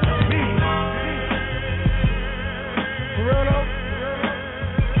 For real though?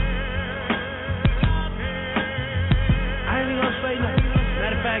 I ain't even gonna say nothing.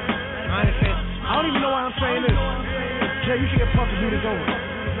 Matter of fact, I don't even know why I'm saying this. Jay, you should get Puff to do this over.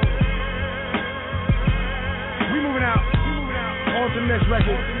 We moving out. On to the next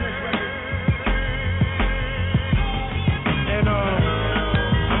record. And I'm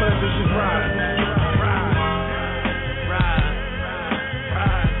gonna let this shit ride.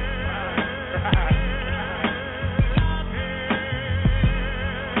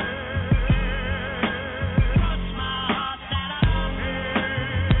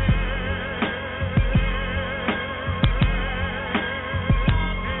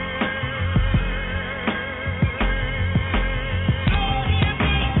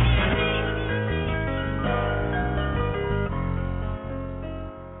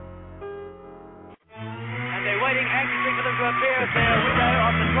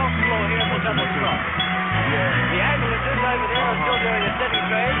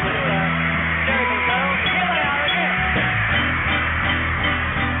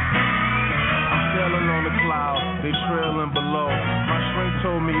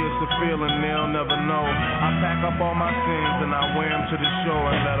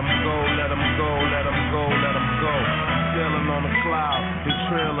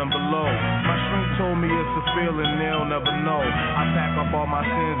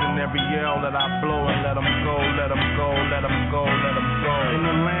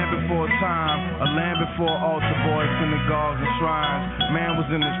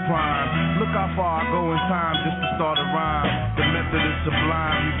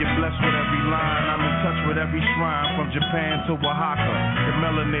 Japan to Oaxaca, the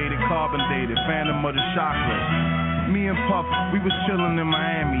melanated, carbon dated, phantom of the chakras. Me and Puff, we was chillin' in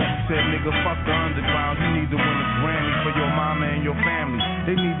Miami. Said, nigga, fuck the underground. You need to win a Grammy for your mama and your family.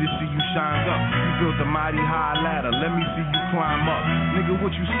 They need to see you shine up. You built a mighty high ladder. Let me see you climb up. Nigga,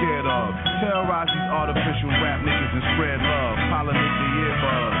 what you scared of? Terrorize these artificial rap niggas and spread love. Pollinate the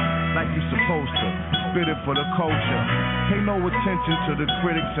earbuds like you supposed to. spit it for the culture. Pay no attention to the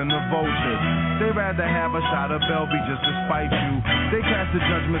critics and the vultures. They rather have a shot of Belvy just to spite you. They cast the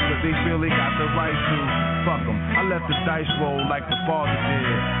judgment that they feel they got the right to. Fuck them, I let the dice roll like the father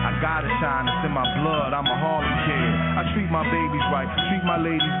did. I gotta shine, it's in my blood, I'm a Harlem kid. I treat my babies right, treat my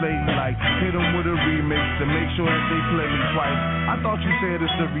ladies ladylike. Hit them with a remix to make sure that they play me twice. I thought you said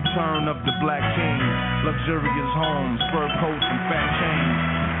it's the return of the black king. Luxurious homes, fur coats and fat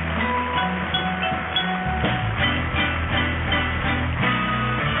chains.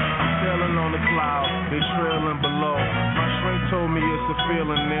 On the cloud, they trailing below. My shrink told me it's a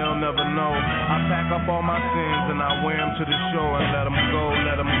feeling they'll never know. I pack up all my sins and I wear them to the shore and let them go,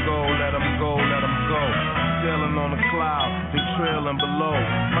 let them go, let them go, let them go. Sailing on the cloud, they trailing below.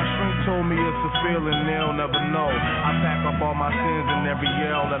 My shrink told me it's a feeling they'll never know. I pack up all my sins and every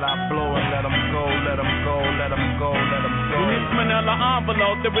yell that I blow and let them go, let them go, let them go, let them go. In this manila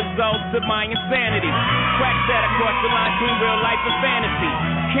envelope, the results of my insanity. Crack that across the line between real life and fantasy.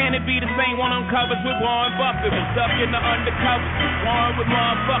 Can it be the same one on covers with Warren Buffett? Was stuck in the undercovers, warring with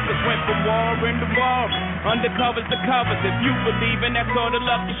motherfuckers. Went from war into war, undercovers to covers. If you believe in that sort of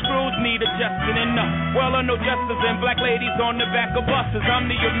love, the screws need adjusting enough. Well, I know justice and black ladies on the back of buses.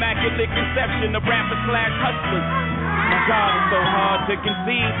 I'm the immaculate conception of rappers / hustlers. My God, it's so hard to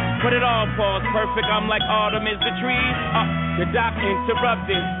conceive, but it all falls perfect. I'm like autumn is the trees. The doc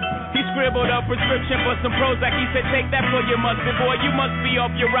interrupted. He scribbled a prescription for some Prozac. He said, take that for your mustard, boy. You must be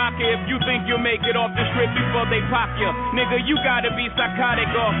off your rocker if you think you'll make it off the strip before they pop you. Nigga, you gotta be psychotic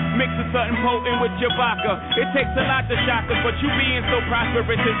or mixing something potent with your vodka. It takes a lot to shock us, but you being so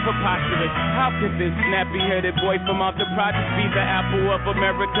prosperous is preposterous. How could this nappy-headed boy from out the projects be the apple of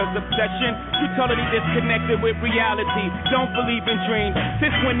America's obsession? You totally disconnected with reality. Don't believe in dreams.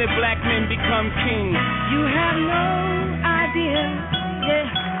 Since when did black men become kings? You have no idea,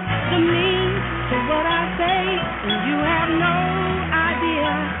 the meaning to what I say, and you have no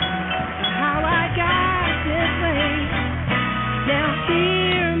idea how I got this way. Now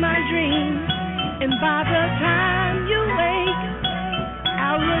hear my dream, and by the time you wake,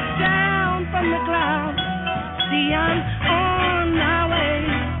 I'll look down from the clouds, see I'm on my way.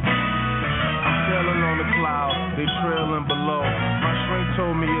 I'm sailing on the cloud, they trailing below. My shrink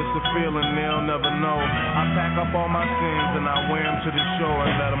told me it's a feeling they'll never know. I pack up all my sins and I wear them to the shore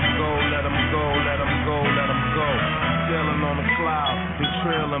and let them go, let them go, let them go, let them go. Sailing on the cloud, they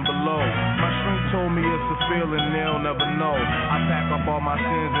trailing below. My shrink told me it's a feeling they'll never know. I pack up all my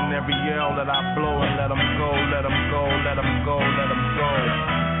sins and every yell that I blow and let them go, let them go, let them go, let them go.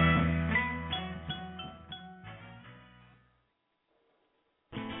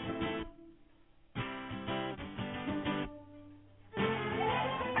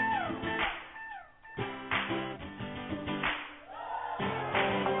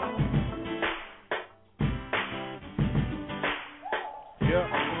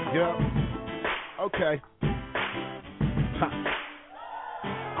 Okay.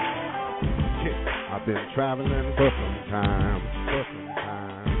 I've been traveling for some time.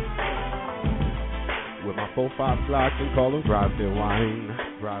 With my 4-5 slots and call them drive their wine.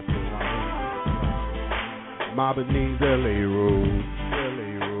 My Beneath LA road.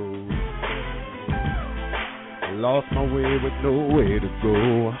 Lost my way with nowhere to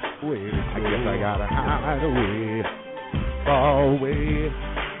go. I guess I gotta hide away, far away.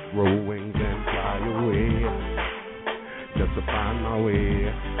 Roll wings and fly away, just to find my way.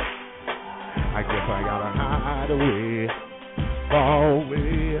 I guess I gotta hide away, far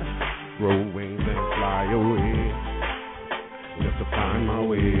away. Roll wings and fly away, just to find my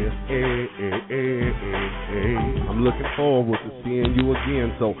way. I'm looking forward to seeing you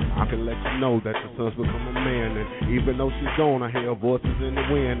again, so I can let you know that your son's become a man. And even though she's gone, I hear voices in the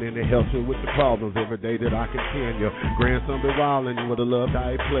wind, and it helps me with the problems every day that I contend. Your grandson be wildin', you would've loved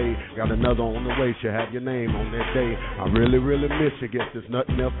how he played. Got another on the way, she'll have your name on that day. I really, really miss you, guess there's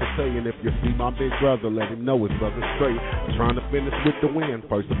nothing else to say. And if you see my big brother, let him know his brother's straight. I'm trying to finish with the win,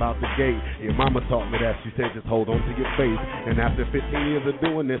 first about the gate. Your mama taught me that, she said just hold on to your faith. And after 15 years of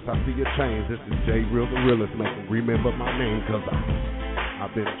doing this, I see a change. This is J Real the Realest, make him remember my name, cause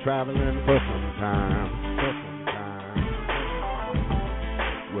I've been traveling for some time.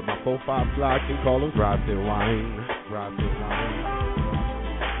 With my 4-5 slots and call them drive their wine.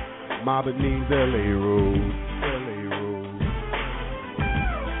 My Beneath LA road.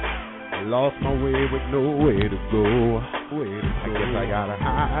 Lost my way with nowhere to go. I guess I gotta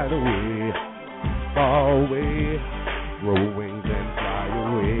hide away, far away. Roll wings and fly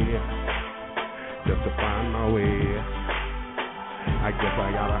away, just to find my way. I guess I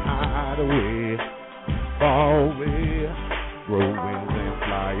gotta hide away, far away. Roll wings and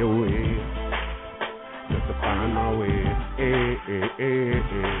fly away, find my way.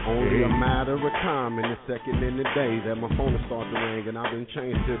 Only a matter of time and a second in the day that my phone will start to ring and I've been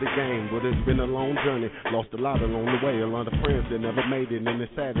changed to the game. But it's been a long journey, lost a lot along the way. A lot of friends that never made it, and it's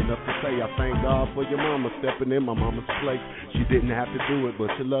sad enough to say I thank God for your mama stepping in my mama's place. She didn't have to do it,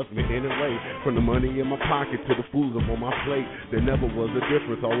 but she loves me anyway. From the money in my pocket to the food up on my plate, there never was a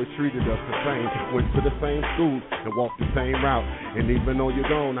difference, always treated us the same. Went to the same schools and walked the same route. And even though you're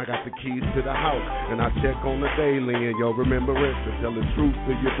gone, I got the keys to the house. And I check on the daily and your remembrance. To tell the truth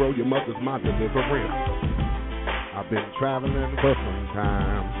to you, bro, your mother's my deliverance. I've been traveling for some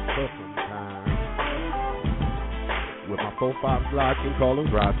time, with my 4-5 Glock and call them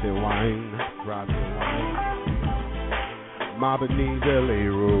gratin wine. My beneath LA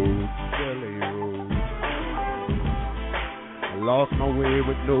roads. I lost my way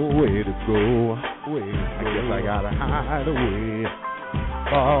with nowhere to go. I guess I gotta hide away,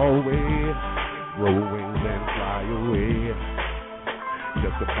 far away, grow wings and fly away,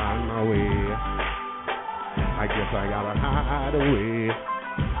 just to find my way. I guess I gotta hide away,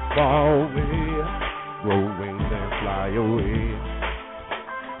 far away, grow wings and fly away,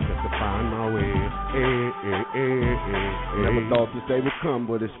 just to find my way. Never thought this day would come,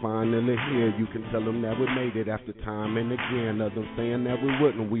 but it's finally here. You can tell them that we made it after time and again. Others saying that we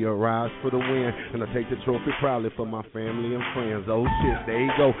wouldn't, we arise for the win. And I take the trophy proudly for my family and friends. Oh shit, there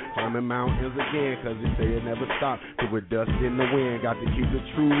you go, climbing mountains again, cause they say it never stops till we're dust in the wind. Got to keep it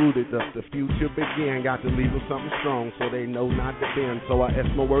true rooted, thus the future begin. Got to leave them something strong so they know not to bend. So I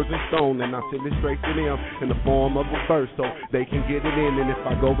etch my words in stone and I send it straight to them in the form of a verse so they can get it in. And if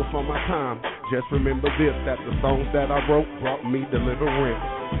I go before my time, just remember this, that the songs that I wrote brought me deliverance.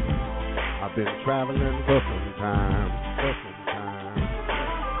 I've been traveling for some time,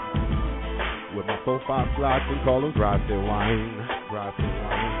 with my 4-5 Glocks and call them gratin wine.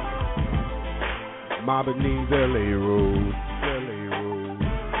 My beneath LA roads.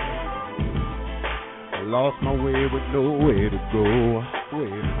 I lost my way with nowhere to go. I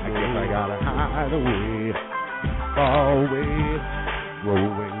guess I gotta hide away, far away, grow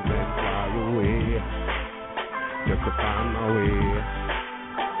wings and fly away, just to find my way.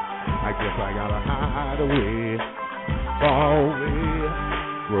 I guess I gotta hide away, far away,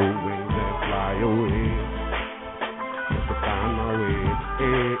 grow wings and fly away, just to find my way.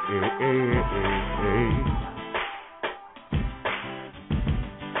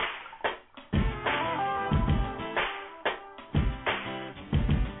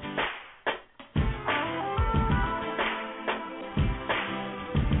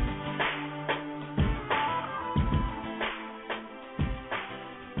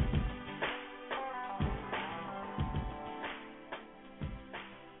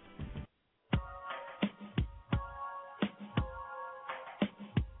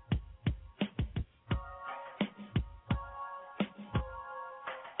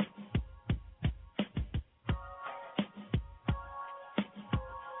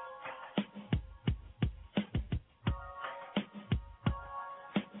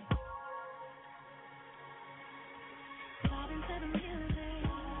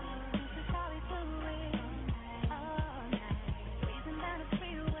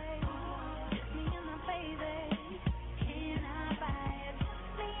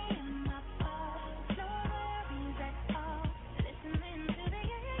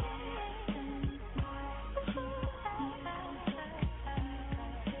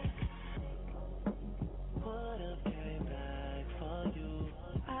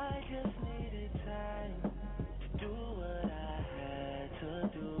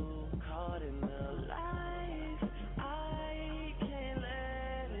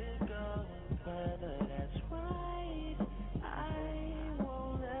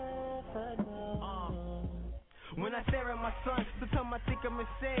 When I stare at my son, sometimes I think I'm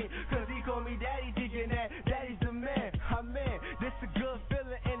insane, cause he call me daddy, thinking that daddy's the man. I'm in, this a good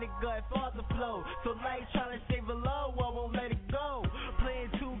feeling in the gut, father flow. So like trying to stay below, I won't let it go. Playing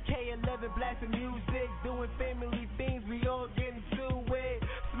 2K11, blasting music, doing family things, we all get into it.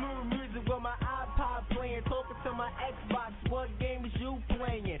 Smooth music with my iPod playing, talking to my Xbox, what game is you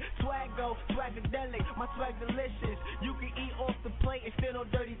playing? Swaggo, swagadelic, my swag delicious. You can eat off the plate and still no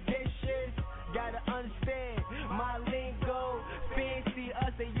dirty dishes. Gotta understand my lingo, fancy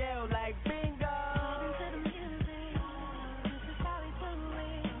us, they yell like bingo.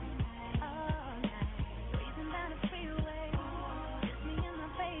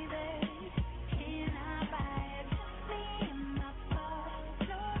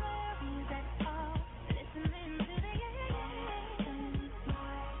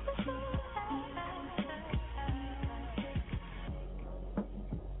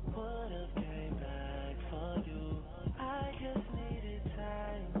 For just needed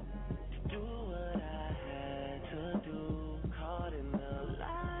time to do what I had to do. Caught in the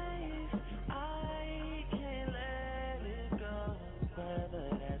life, I can't let it go. Whether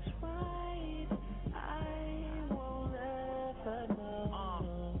that's right, I won't ever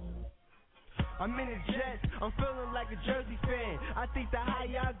know. I'm in the Jets, I'm feeling like a Jersey fan. I think the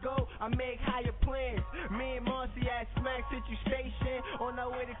higher I go, I make higher plans. Me and Marcy at Smack Situation on our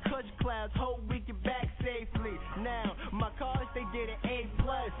way to Clutch Clouds. Hope we get back safely. Now, my cars, they get an A+.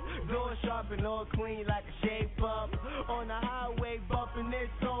 Door sharp and all clean like a shape up. On the highway bumping this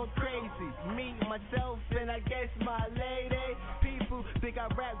song crazy. Me, myself, and I guess my lady. People think I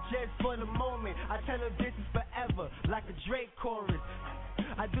rap just for the moment. I tell them this is forever, like a Drake chorus.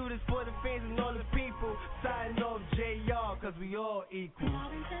 I do this for the fans and all the people. Signing off JR, cause we all equal.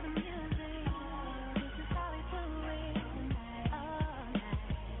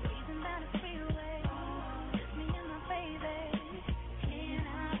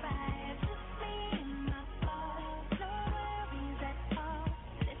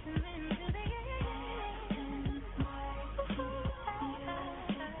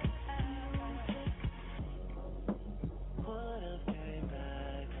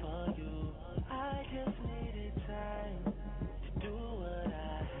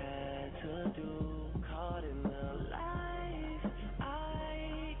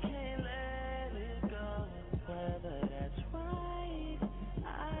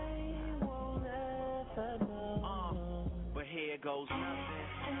 Goes music.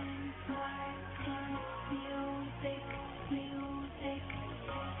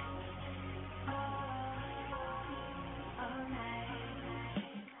 All night.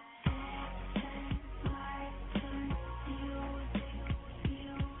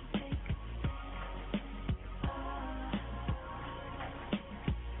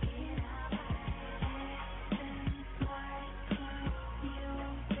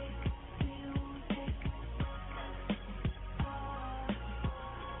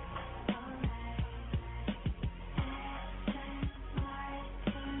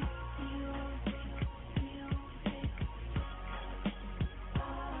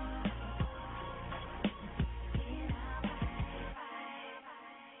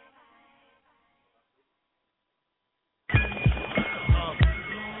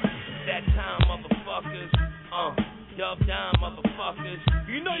 Dub down, motherfuckers.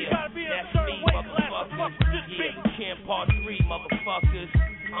 You know you gotta be in a certain way, motherfuckers. Yeah, you can't part 3, motherfuckers.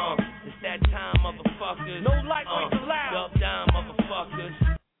 It's that time, motherfuckers. No lightweights allowed. Dub down, motherfuckers.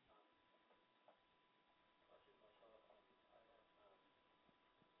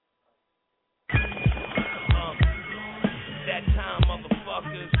 It's that time,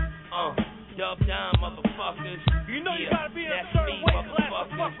 motherfuckers. Dub down, motherfuckers. You know you gotta be in a certain way,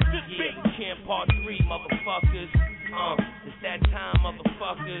 motherfuckers. Yeah, you can't part 3, motherfuckers. It's that time,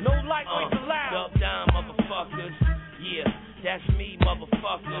 motherfuckers. No lightweights allowed. Dub down, motherfuckers. Yeah, that's me,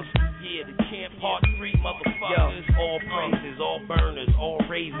 motherfuckers. Yeah, the champ part 3, motherfuckers. Yo. All praises, all burners, all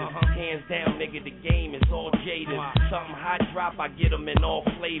raisins. Hands down, nigga, the game is all jaded. Something hot drop, I get them in all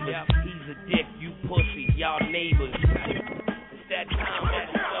flavors. He's a dick, you pussy, y'all neighbors. It's that time,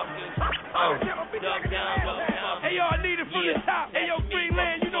 motherfuckers. Dub down, motherfuckers. Hey, yo, I need it from the top. Hey, yo,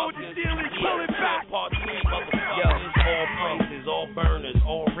 Greenland, you know what the deal is. Pull it back. Part 3, motherfuckers. All praises, all burners,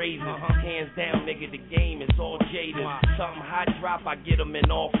 all raisins. Hands down, nigga, the game is all jaded. Something hot drop, I get them in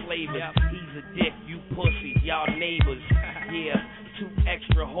all flavors. He's a dick, you pussy, y'all neighbors. Yeah. 2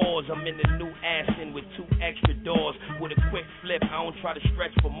 extra whores, I'm in the new Aston with 2 extra doors. With a quick flip, I don't try to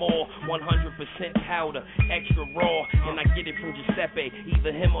stretch for more. 100% powder, extra raw, and I get it from Giuseppe,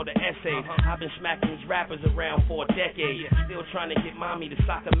 either him or the essay. I've been smacking these rappers around for a decade. Still trying to get mommy to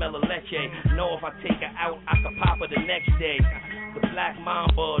Sacamela Leche. Know if I take her out, I could pop her the next day. The Black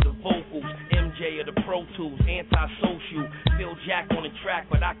Mamba, the vocals, MJ of the Pro Tools, anti-social. Phil Jack on the track,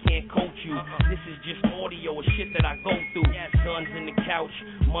 but I can't coach you. This is just audio of shit that I go through. Guns in the couch,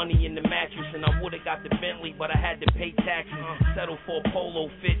 money in the mattress, and I would've got the Bentley, but I had to pay taxes. Settle for a polo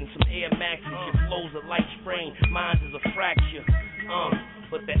fit and some Air Maxes. Your flow's a light sprain, mine is a fracture.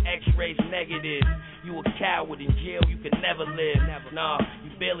 But the X-ray's negative. You a coward, in jail you could never live. Nah,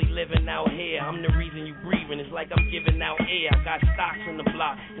 you barely living out here. I'm the reason you breathing. It's like I'm giving out air. I got stocks on the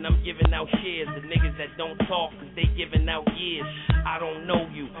block, and I'm giving out shares. The niggas that don't talk, cause they giving out years. I don't know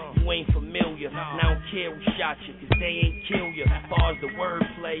you, you ain't familiar. And I don't care who shot you, cause they ain't kill you. As far as the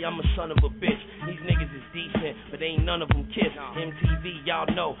wordplay, I'm a son of a bitch. These niggas is decent, but ain't none of them kiss. MTV, y'all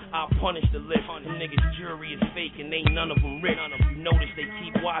know, I'll punish the list. Them niggas jury is fake, and ain't none of them rich. You notice they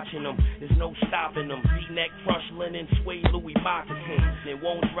keep watching them, there's no stopping them. V-neck, crush linen, suede Louis moccasins. It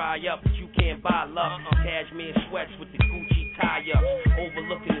won't dry up, but you can't buy luck. Cashmere sweats with the Gucci tie up.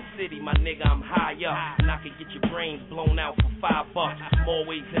 Overlooking the city, my nigga, I'm high up. And I can get your brains blown out for $5. I'm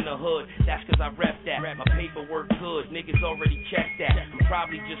always in the hood, that's cause I rep that. My paperwork good, niggas already checked that. I'm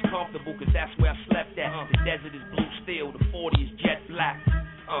probably just comfortable cause that's where I slept at. The desert is blue steel, the 40 is jet black.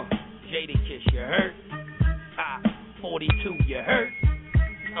 Jada Kiss, you heard? 42, you heard?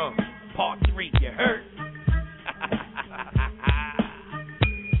 Part 3, you heard?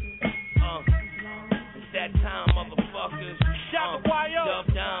 It's that time, motherfuckers. Dub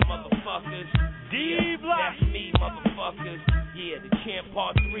down, motherfuckers. Yeah, that's me, motherfuckers. Yeah, the champ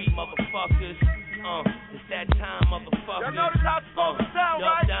part 3, motherfuckers. It's that time, motherfuckers. Y'all notice how it's supposed to sound,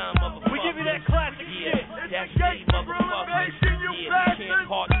 right? Dub down, motherfuckers. We give you that classic shit. That's me, motherfuckers. Yeah, the champ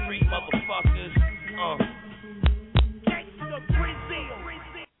part 3, motherfuckers. Yeah.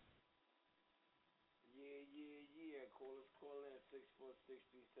 Call in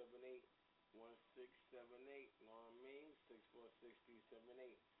 646-378-1678. Know what I mean?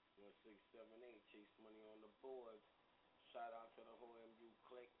 646-378-1678. Chase Money on the boards. Shout out to the whole MU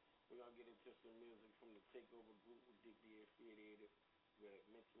clique. We're gonna get into some music from the Takeover group with Dippy affiliated with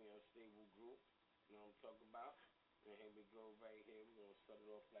Mentally Unstable group. You know what I'm talking about? And here we go right here. We're gonna start it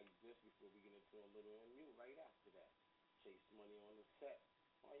off like this before we get into a little MU right after that. Chase Money on the set.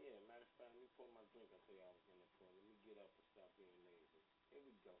 Oh yeah, matter of fact, let me pour my drink. I tell you I was gonna pour. Let me get up and stop being lazy. Here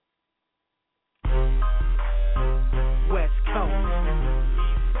we go. West Coast.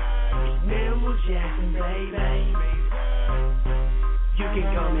 Minimal Jackson, baby. You can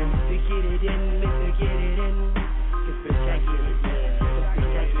come in to get it in, Mr. Get It In. Cause bitch, I get it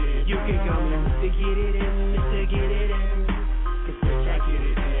in. You can come in to get it in, Mr. Get It In. Cause bitch, I get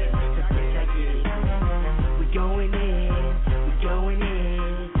it in. Cause bitch, I get it in. We going in.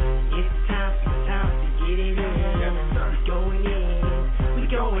 It's time to get it in. We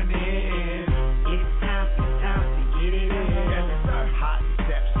going in. It's time to get it in. Hot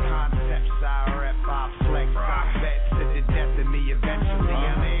steps, concepts, I rep, I flex, I bet to the death of me eventually.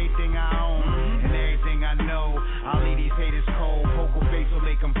 I'm everything I own and everything I know. I'll leave these haters cold, poker face will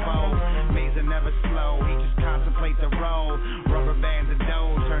make them fold. Mazer never slow, he just contemplate the road. Rubber bands of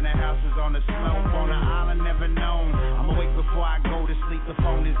dough, turn the houses on the slope. On the island never known, I'm awake before I go to sleep. The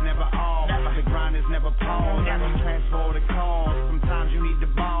phone is never off, the grind is never paused. I can transfer the calls, sometimes you need the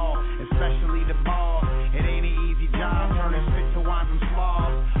ball, especially the ball. It ain't an easy job, turning spit to wine from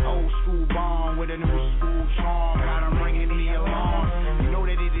slobs. Old school bomb with a new school charm, got them ringing the alarm. You know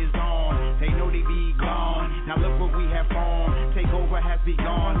that it is on, they know they be gone. Now look what we have formed, takeover has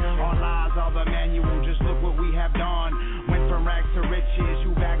begun. Our lives are the manual, just look what we have done. Went from rags to riches,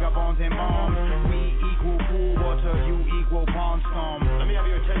 you vagabonds and bombs. We equal pool water, you equal pond storm. Let me have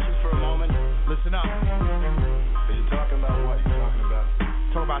your attention for a moment. Listen up. Are you talking about what? You talking about?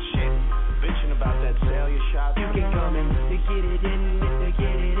 Talk about shit. Bitching about that sale you shot. You can come in to get it in, Mr.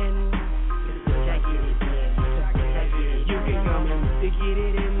 Get It In. Cause bitch, I get it in. You can come in to get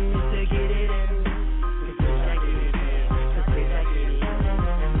it in, Mr. Get It In. Cause bitch, I get it in. Cause bitch, I get it in.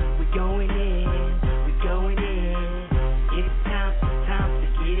 We going in. It's time to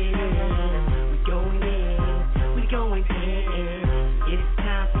get it in. We going in. It's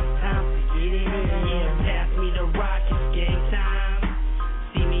time to get it in. Yeah, pass me the rock, it's game time.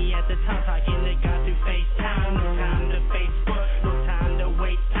 See me at the top, talking to God through FaceTime. No time to Facebook, no time to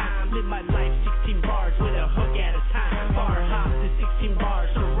waste time. Live my life 16 bars with a hook at a time. Bar hop to 16 bars,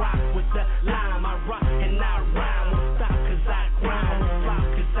 so rock with the lime. I rock and I rhyme. Won't stop cause I grind. Won't flop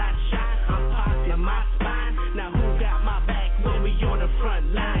cause I shine. I'm popping my spine. Now who got my back when we on the front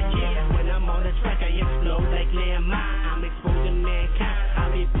line? Yeah, when I'm on the track I explode like landmine. I'm exposing mankind.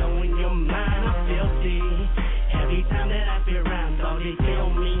 I'll be blowing your mind. I'm filthy. Every time that I feel around, all they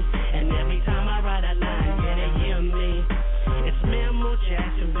tell me. And every time I write a line, yeah, they hear me. It's Minimal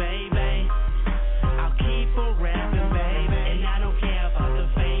Jackson, baby. I'll keep on rapping, baby. And I don't care about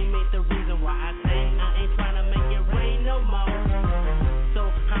the fame. Ain't the reason why I sing. I ain't trying to make it rain no more. So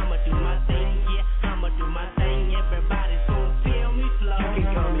I'ma do my thing, yeah. I'ma do my thing. Everybody's gonna feel me flow. You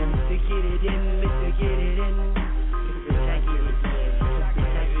can come in to get it in, Mr. Get It In. Cause bitch, I get it in. Cause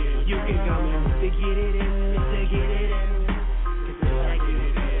bitch, I get it in. You can come in to get it in, Mr. Get It In. Cause bitch, I get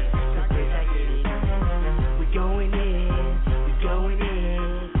it in. Cause bitch, I get it in.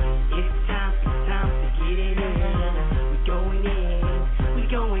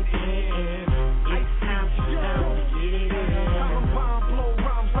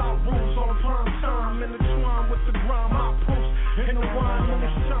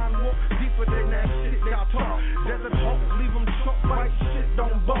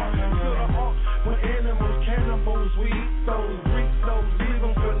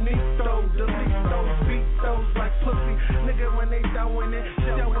 Nigga, when they throwing it,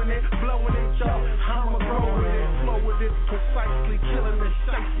 showing it, blowing it, y'all. I'ma grow with it, flow with it, precisely killing it,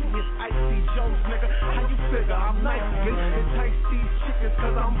 shicey. It's icy Jones, nigga. How you figure? I'm nice, bitch. Entice these chickens,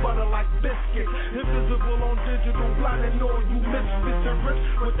 cause I'm butter like biscuits. Invisible on digital, blinding all you misfits and rich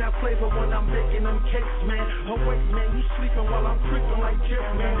with that flavor when I'm baking them cakes, man. Awake, man, you sleeping while I'm creeping like Jip,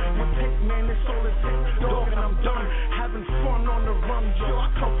 man. You take, man, it's all it takes. Dog, and I'm done. Having fun on the run, yo.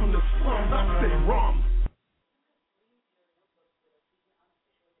 I come from the slums, I stay rum.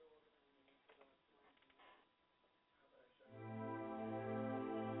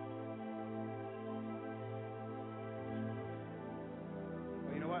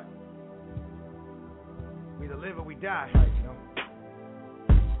 Well, you know what? We either live or we die, you know.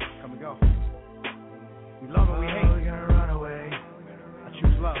 Come and go. We love or we hate. We're gonna run away. I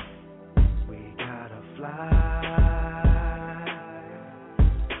choose love. We gotta fly.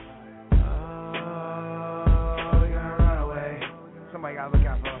 Oh, we're gonna run away. Somebody gotta look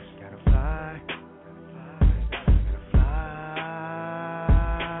out for us. Gotta fly. Gotta fly.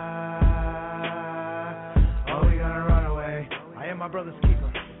 Oh, we're gonna run away. I am my brother's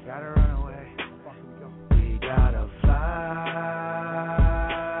keeper. Gotta run away. We gotta fly.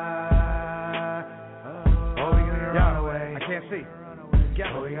 Can't see.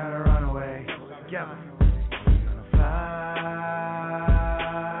 Together. Oh, we gotta run away. Together. We're gonna fly.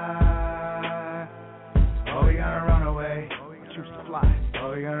 Oh, we gotta run away. I choose to fly.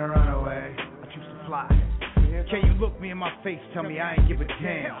 Oh, we gotta run away. I choose to fly. Can you look me in my face, tell me I ain't give a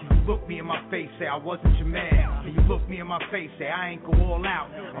damn? Can you look me in my face, say I wasn't your man? Can you look me in my face, say I ain't go all out?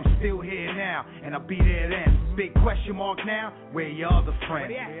 I'm still here now, and I'll be there then. Big question mark now, where your other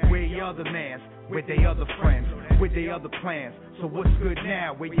friends? Where your other mans? Where they other friends? Where they other plans? So what's good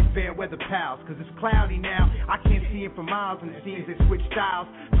now? Where your fair weather pals? Cause it's cloudy now, I can't see it for miles, and it seems they switch styles.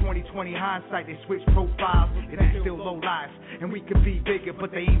 2020 hindsight, they switch profiles. It is still low lives, and we could be bigger,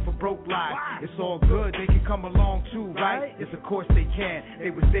 but they ain't for broke lives. It's all good, they can come along too, right? Yes, of course they can.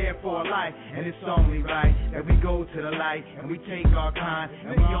 They was there for a life, and it's only right that we go to the light, and we take our kind,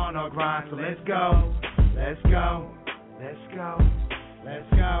 and we on our grind. So let's go, let's go, let's go, let's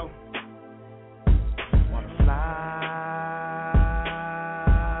go. Wanna fly.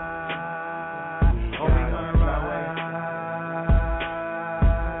 Oh, we gonna run away.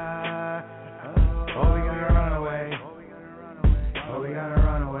 Oh, we gonna run away. Oh, we gonna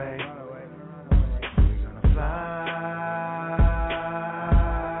run away. We gonna fly.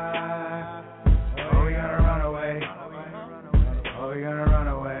 Oh, we gonna run away. Oh, we gonna run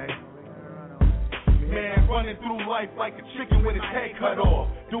away. Man, running through life like a chicken with its head cut off.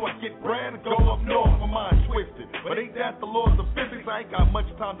 Do I get bread or go up north? My mind twisted. But ain't that the laws of physics? I ain't got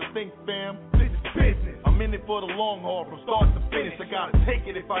much time to think, fam. This is business. I'm in it for the long haul from start to finish. I gotta take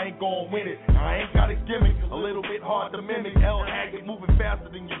it if I ain't gon' win it. I ain't got a gimmick, a little bit hard to mimic. Haggood moving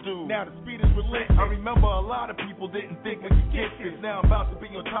faster than you do. Now the speed is relentless. I remember a lot of people didn't think we could get this. Now I'm about to be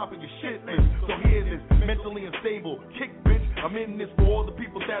on top of your shit list. So hear this, mentally unstable. Kick, bitch. I'm in this for all the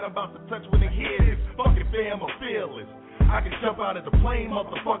people that I'm about to touch when they hear this. Fucking fam, I'm fearless. I can jump out of the plane,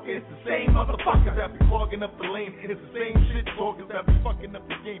 motherfucker. It's the same motherfuckers that be clogging up the lane. It's the same shit talkers that be fucking up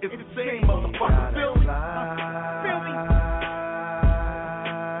the game. It's the same motherfucker. Feel me? Feel me?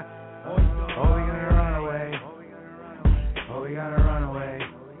 Oh, we gonna run away. Oh, we gotta run away.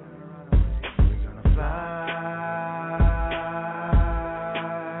 We gonna fly.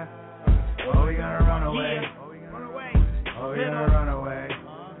 Oh, we gonna run away. Oh, we gonna run away.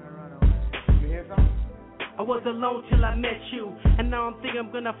 I was alone till I met you, and now I'm thinking I'm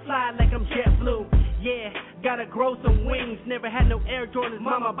gonna fly like I'm JetBlue. Yeah, gotta grow some wings. Never had no Air Jordans,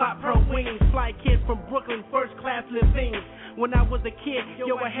 mama bought Pro Wings. Fly kid from Brooklyn, first class living. When I was a kid,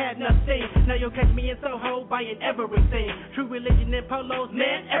 yo, I had nothing. Now you'll catch me in Soho buying everything. True religion and polos,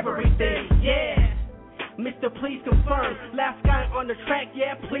 man, everything. Yeah, Mr. Please confirm. Last guy on the track,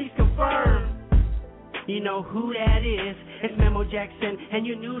 yeah, please confirm. You know who that is? It's Memo Jackson, and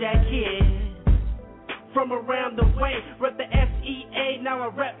you knew that kid. From around the way, rep the SEA, now I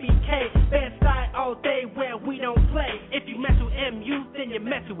rep BK. Best side all day where we don't play. If you mess with MU, then you're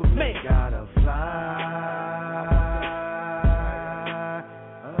messing with me. Gotta fly.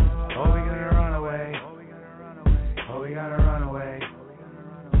 Oh, we gonna run away. Oh, we gotta run away.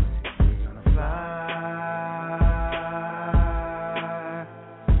 We gonna fly.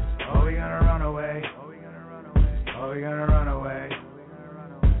 Oh, we gonna run away. Oh, we gonna run away.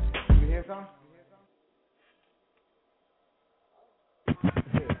 You hear something?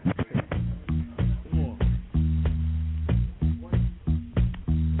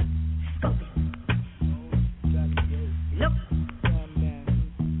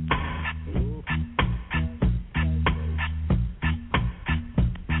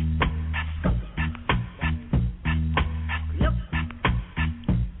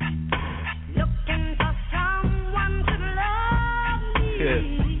 this.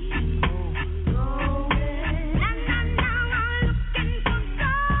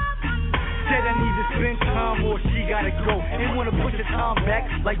 Said I need to spend time or she gotta go. They wanna push the time back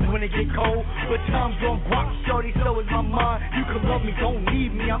like when it get cold. But time's on guap, shorty, so is my mind. You can love me, don't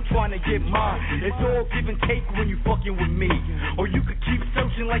need me, I'm trying to get mine. It's all give and take when you fucking with me. Or you could keep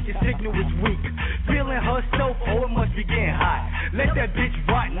searching like your signal is weak. Feeling herself, oh it must be getting hot. Let that bitch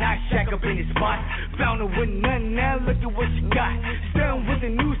rot, not shack up in his spot. Found her with nothing, now look at what she got. Staring with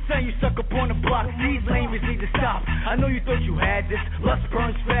a new son, you suck up on the block. These lamers need to stop. I know you thought you had this. Lust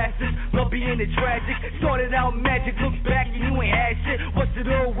burns fastest, love being the tragic. Started out magic, look back and you ain't had shit. What's it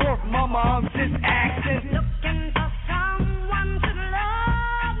all worth, mama? I'm just acting. Looking for someone to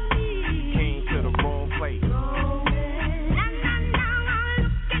love me. Came to the wrong place.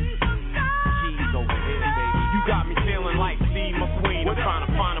 G's over here, baby. You got me feeling like Steve McQueen. I'm trying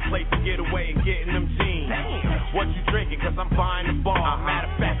to find a place to get away and get in them jeans. Damn. What you drinking? Cause I'm buying the bar. Matter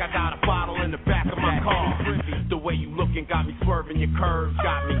of fact, I got a bottle in the back of my car. The way you looking got me swerving your curves.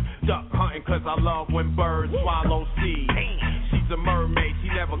 Got me duck hunting cause I love when birds swallow seeds. She's a mermaid, she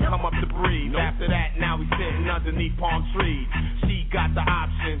never come up to breathe. After that, now we sitting underneath palm trees. She got the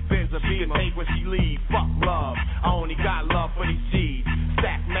option, Benz or she can take when she leave. Fuck love, I only got love for these G's.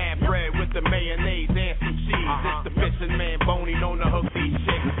 Stack mad bread with the mayonnaise and some cheese. It's the fishing man, Boney, known to hook these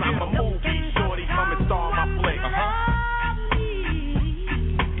chicks. I'm a movie, shorty, come and star my flick.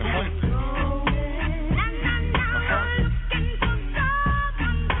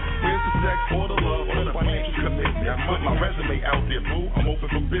 Or the love or the financial commitment. I put my resume out there, boo. I'm open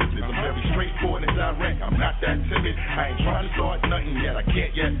for business. I'm very straightforward and direct. I'm not that timid. I ain't trying to start nothing yet. I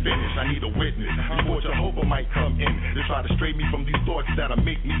can't yet finish. I need a witness before Jehovah might come in to try to stray me from these thoughts that'll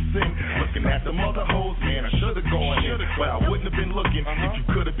make me sin. Looking at the mother hoes, man, I should have gone in, but I wouldn't have been looking if you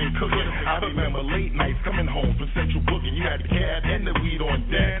could have been cooking. I remember late nights coming home from Central Booking. You had the cab and the weed on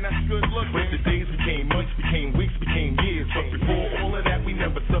deck. Man, that's good look. But the days became months, became weeks, became years. But before all of that, we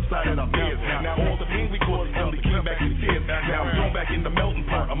never subsided our fears. Now all the pain we caused only came back in tears. Now I'm thrown back in the melting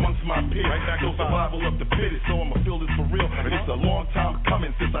pot amongst my peers. So survival of the fittest, so I'ma feel this for real. And it's a long time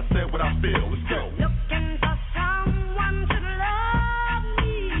coming since I said what I feel. Let's go. Looking for someone to love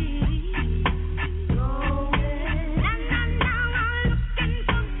me.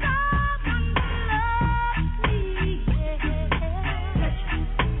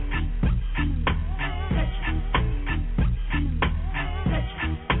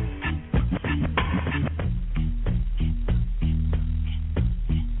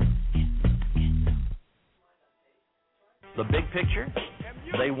 The big picture,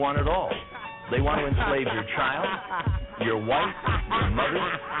 they want it all. They want to enslave your child, your wife, your mother.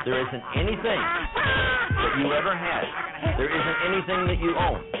 There isn't anything that you ever had. There isn't anything that you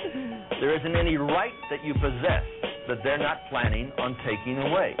own. There isn't any right that you possess that they're not planning on taking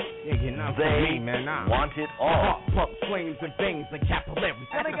away. They want it all. Pump flames and veins and capillaries.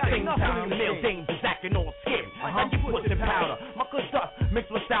 At the same time, the male dames is acting all scary. I keep pushing powder. My good dust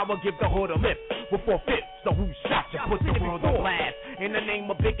mixed with sour, give the hood a lift. With 4 fifths, so who shot you? Put the world on blast. In the name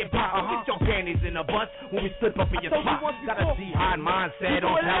of big and power, get your panties in a bunch when we slip up in your spot. Gotta see high mindset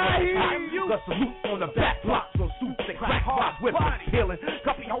on power. The salute on the back block, so suits and crack box whipping, peeling.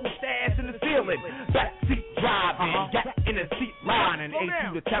 Cuppy whole stash in the ceiling. Backseat driving, yak in the seat line, and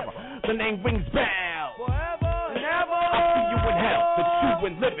AC the terror. The name rings bell. Forever, never. I see you in hell, the true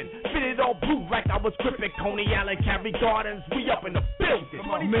and living. Fitted all blue like I was gripping Coney Island, Cary Gardens. We up in the building.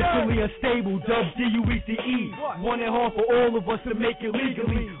 Mentally unstable, dubbed D-U-E-C-E. Want it hard for all of us to make it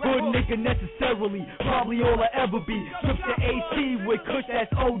legally. Hood nigga necessarily, probably all I ever be. Trips to AC with Kush,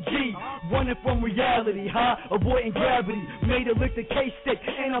 that's OG. Running from reality, avoiding gravity. Made a lick the K-stick,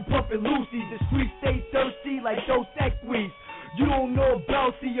 and I'm pumping Lucy. The streets stay thirsty like those equities. You don't know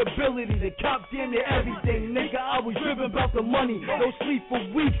about the ability to cop damn near everything, nigga. I was driven about the money, don't sleep for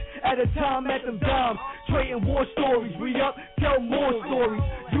weeks at a time at them dimes. Trading war stories, re up, tell more stories.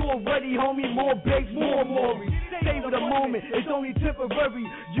 You already, homie, more babes, more Maury. Savor the moment, it's only temporary.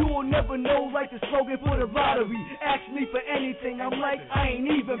 You will never know like the slogan for the lottery. Ask me for anything, I'm like, I ain't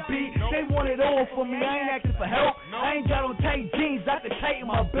even beat. They want it all from me, I ain't asking for help. I ain't got on tight jeans, I can tighten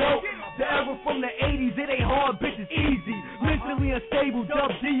my belt. The era from the 80s, it ain't hard, bitch, it's easy. Mentally unstable,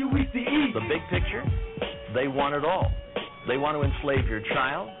 dub D-U-E-C-E. The big picture, they want it all. They want to enslave your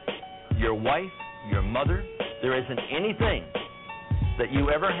child, your wife, your mother. There isn't anything that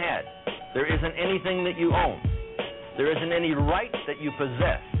you ever had. There isn't anything that you own. There isn't any right that you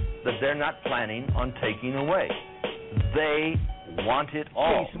possess that they're not planning on taking away. They want it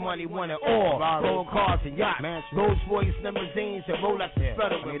all. Chase money, want it all. Roll cars and yachts, Rolls Royce limousines and Rolex and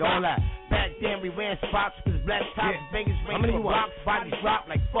Federal. All that. Bad damn, we ran spots, cause black tops, bangers ran for blocks, bodies drop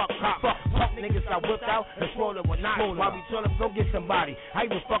like fuck cops. Fuck niggas I whipped out and swollen with knots. While we tryna go get somebody, I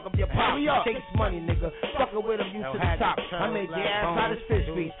even fuck up your pop. Chase money, nigga. Fuckin' with them, you to the top. I made your ass out of fish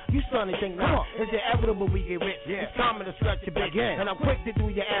feet. You starting to think now, is it inevitable we get rich? It's common to stretch your bitch. And I'm quick to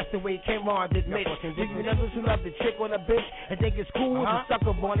do your ass the way it came on, admit. You niggas who love to trick on a bitch and think it's cool to suck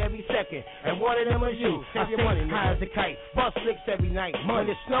up on every second. And one of them is you. I stay high as a kite, bust flicks every night. When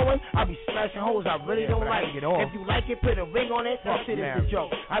it's snowing, I be smashing hoes I really don't like. If you like it, put a ring on it. That shit is a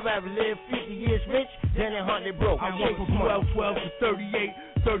joke. I'd rather live 50 years rich than 100 broke. I went from 12 to 38,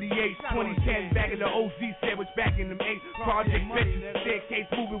 2010, back in the OZ sandwich, back in them 8 project bitches, staircase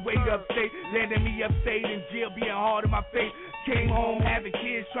moving way upstate, landing me upstate in jail, being hard in my face. Came home having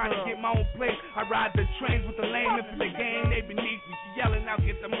kids, trying to get my own place. I ride the trains with the lame for the game, they beneath me. She yelling out,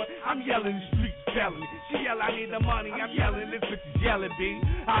 get the money. I'm yelling, the streets telling me. She yell, I need the money. I'm yelling, this bitch is yelling, B.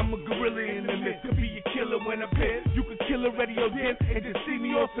 I'm a gorilla in the mist. Could be a killer when I'm pissed. You could kill a radio dip and just see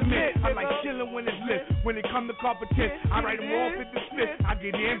me off the mid. I like chillin' when it's lit. When it come to competition, I write them off at the spit. I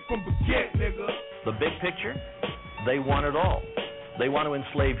get in from baguette, nigga. The big picture, they want it all. They want to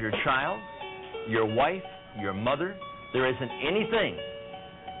enslave your child, your wife, your mother. There isn't anything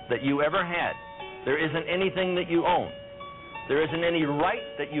that you ever had. There isn't anything that you own. There isn't any right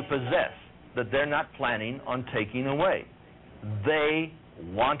that you possess that they're not planning on taking away. They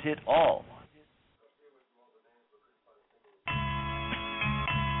want it all.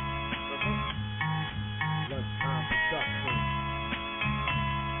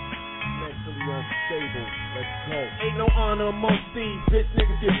 Unstable. Let's go. Ain't no honor amongst these bitch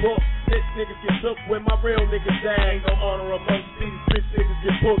niggas get booked. Bitch niggas get took where my real niggas at. Ain't no honor amongst these bitch niggas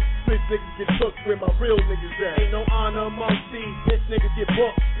get booked. Bitch niggas get took where my real niggas at. Ain't no honor amongst these bitch niggas get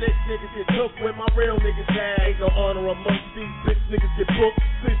booked. Bitch niggas get took where my real niggas at. Ain't no honor amongst these bitch niggas get booked.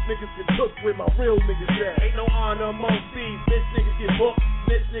 Bitch niggas get took where my real niggas at. Ain't no honor amongst these bitch niggas get booked.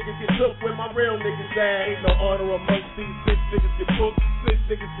 Bitch niggas get took where my real niggas at. Ain't no honor amongst these bitch niggas get booked. Bitch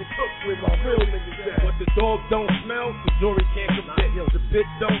niggas get took where my real niggas at. But the dog don't smell, the jury can't convict. The bitch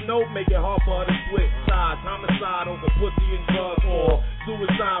don't know, make it hard for her to switch sides. Homicide over pussy and drugs, or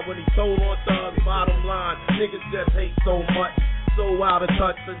suicide when he told on thugs. Bottom line, niggas just hate so much, so out of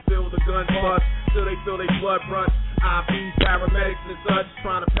touch until the gun bust, till they feel they blood rush. IVs, paramedics and such,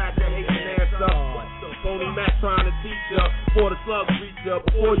 trying to pack that hating ass up. Phony Mac trying to teach ya, before the slugs reach ya,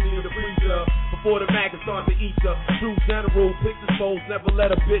 before you need a preacher, before the maggots start to eat ya. True general, pick the foes, never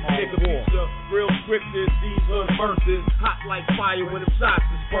let a bitch nigga beat ya. Real scripted, these hood verses, hot like fire when them shots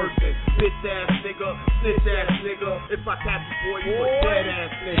dispersing. Bitch ass nigga, snitch ass nigga, if I catch you boy, you a dead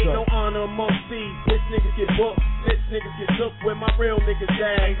ass nigga. Ain't no honor amongst these, bitch niggas get booked, bitch niggas get took where my real niggas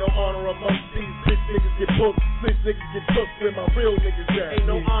at. Ain't no honor amongst these, bitch niggas get booked, bitch niggas get took where my real niggas at. Ain't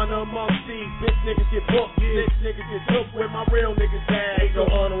no honor amongst these, bitch niggas get booked, bitch niggas get took where my real niggas at. Ain't no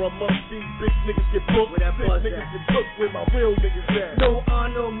honor amongst these, bitch niggas get booked, bitch niggas get took where my real niggas at. No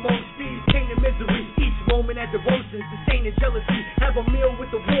honor amongst these, pain and misery. Each moment at devotion, sustaining jealousy. Have a meal with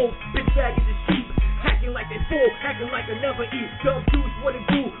the wolves, bitch bagging the sheep. Hacking like they full, acting like I never eat. Dub juice, what it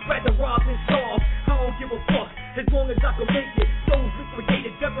do? Rather rob than starve. I don't give a fuck, as long as I can make it. Souls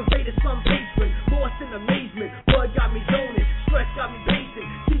liquidated, deprivated, some patron. Lost in amazement, blood got me zoning. Stress got me pacing.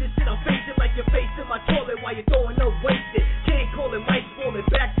 See the shit I'm facing like you're facing my toilet while you're throwing up wasted. Can't call it life, falling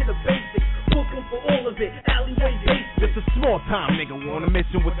back to the basics. Looking for all of it, alleyway basement. It's a small time nigga on a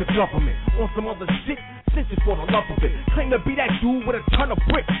mission with the government. On some other shit, snitches for the love of it. Claim to be that dude with a ton of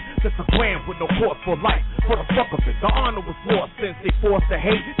bricks. Just a gram with no court for life. For the fuck of it, the honor was lost since they forced to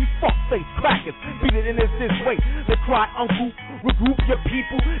hate. These fuck-face crackers beat it in this way. They cry, uncle, regroup your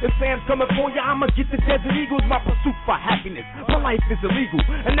people. If Sam's coming for ya, I'ma get the Desert Eagles. My pursuit for happiness. My life is illegal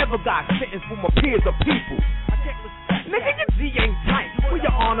and never got sentenced for my peers or people. Nigga, your G ain't tight. Where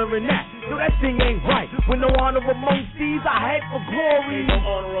you honoring that? No, that thing ain't right. With no honor amongst these, I head for glory. Ain't no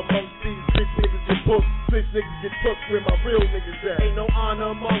honor amongst these, bitch niggas get booked. Bitch niggas get took where my real niggas at. Ain't no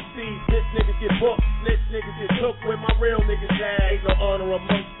honor amongst these, bitch niggas get booked. Bitch niggas get took where my real niggas at. Ain't no honor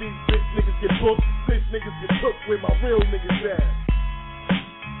amongst these, bitch niggas get booked. Bitch niggas get took where my real niggas at.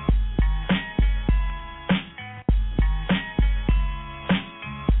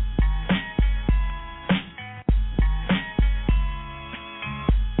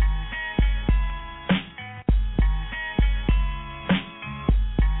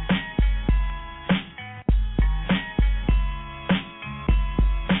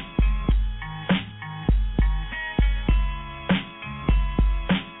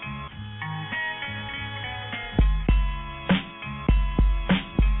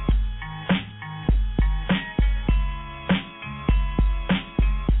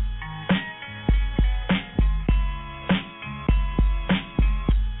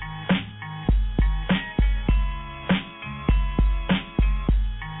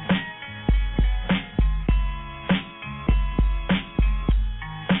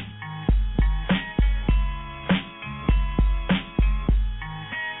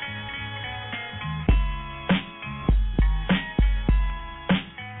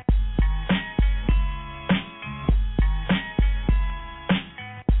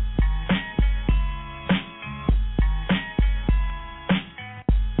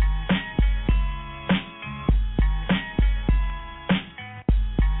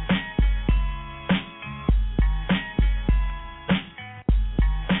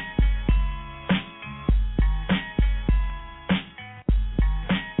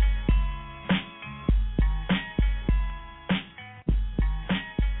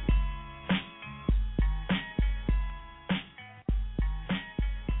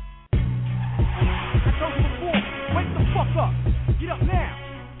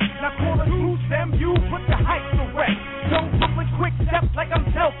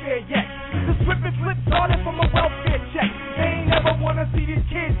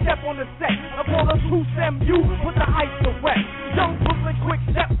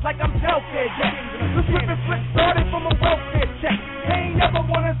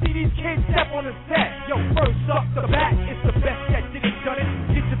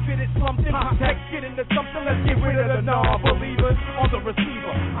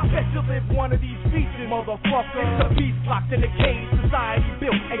 motherfucker. It's a beast locked in a cage, society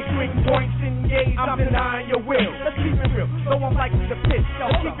built. At green points in gaze, I'm denying your will. Let's keep it real, though I'm likely to pitch. Yo,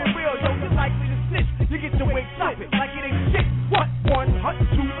 keep it real, yo, you're likely to snitch. You get your way stop it like it ain't shit. What? 1, hut,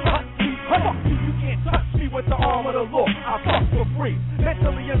 2, hut, 3, hut. You can't touch me with the arm of the law. I fuck for free.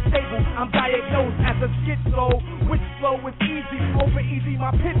 Mentally unstable, I'm diagnosed as a schizo. Which flow is easy, over easy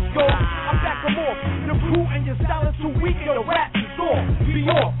my pitch goes. I'm back and off. The crew and your style is too weak, your rap is off. Be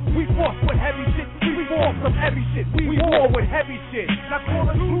off, we force with heavy shit. We force some heavy shit. We war with heavy shit. Now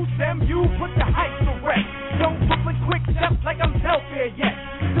call it loose, them you put the hype to rest. Don't Brooklyn quick step like I'm welfare yet.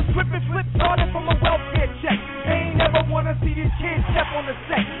 The script and flip started from a welfare check. They ain't never wanna see these kids step on the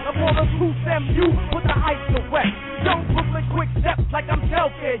set. I'm all the loose, them you put the hype to rest. Don't Brooklyn quick step like I'm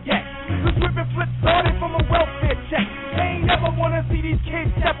welfare yet. The script and flip started from a welfare check. They ain't never wanna see these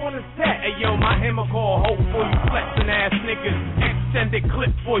kids step on the set. Hey yo, my hammer call hope for you flexing ass niggas. Extended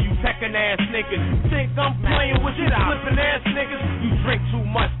clip for you teching ass niggas. You think I'm playing with you flipping ass niggas? You drink too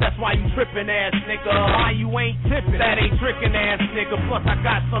much, that's why you tripping ass nigga. Why you ain't tipping? That ain't tricking ass nigga. Plus I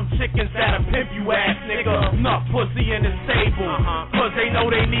got some chickens that'll pimp you ass nigga. Enough pussy in the stable. Cause they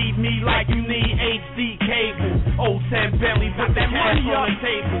know they need me like you need HD cable. Old 10 Bentley, put that cash on the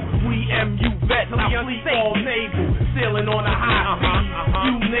table. We MU vets, I fleet all naval. Sailing on a high speed.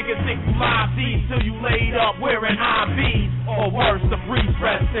 You niggas think you live these till you laid up wearing IVs. Or worse, the priest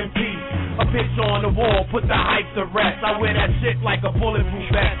rest in peace. A picture on the wall, put the hype to rest. I wear that shit like a bulletproof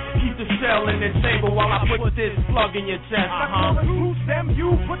vest. Keep the shell in the chamber while I put this plug in your chest. Loose them,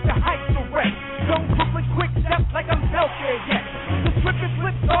 you put the hype to rest. Don't Brooklyn quick step like I'm welfare yet. The script and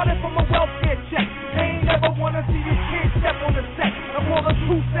flip started from a welfare check. They ain't never wanna see these kids step on the set. I'm all the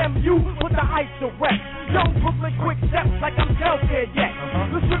loose them, you put the hype to rest. Don't Brooklyn quick step like I'm welfare yet.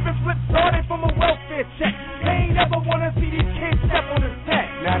 The script and flip started from a welfare check. They ain't never wanna see these kids step on the set.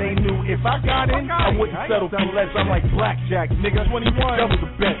 Now they knew if I got in, I wouldn't settle for less. I'm like blackjack, nigga. 21, double the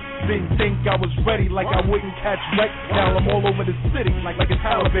bet. Didn't think I was ready, like I wouldn't catch wreck. Now I'm all over the city, like a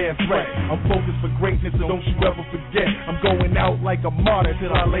Taliban threat. I'm focused for greatness, so don't you ever forget. I'm going out like a martyr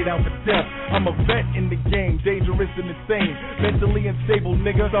till I lay down for death. I'm a vet in the game, dangerous and insane. Mentally unstable,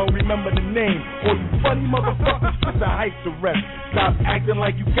 nigga, don't remember the name. All you funny motherfuckers, put the hype to rest. Stop acting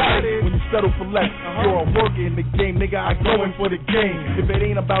like you got it when you settle for less. You're a worker in the game, nigga, I go in for the game. If it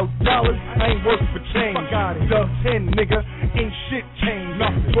ain't about dollars, I ain't working for change. Dub 10, nigga, ain't shit changed.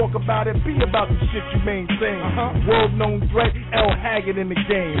 Talk about it, be about the shit you maintain. World known threat, L. Haggood in the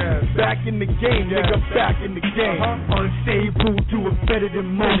game. Back in the game, nigga, back in the game. Unstable, do it better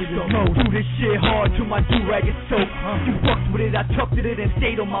than most. Do this shit hard till my do-rag is soaked. You fucked with it, I tucked it and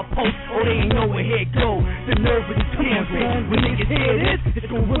stayed on my post. Oh, they ain't know where it go. The nerve of these cans, when niggas hear this, it's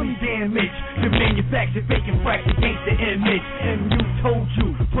gonna really damage the manufactured bacon fraction against the image. And you told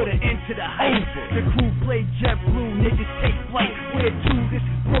you, put an end to the hype. The crew play JetBlue, niggas take flight. Where to? This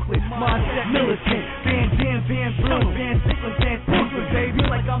is Brooklyn, mindset militant. Van Blue, Van Sickland, Van Brooklyn, baby.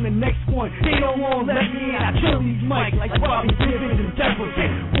 Like I'm the next one. They don't want to let me in. I kill these mics like Robbie Givens and Jefferson.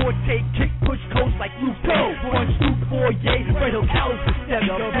 Forte, kick, push, coach like Luke Hill. One, two, four, yay. Right on California step.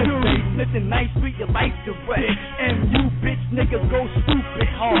 Fury, listen, nice street, your life direct. MU, bitch, niggas go stupid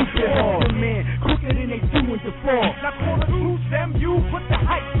hard. The man, quicker than they do in the fall. Now call it loose, MU, put the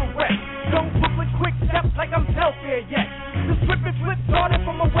hype to rest. Don't Brooklyn quick step like I'm welfare yet. The script and flip started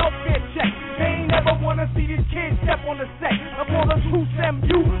from a welfare check. They ain't never wanna see these kids step on the set. I'm all the loose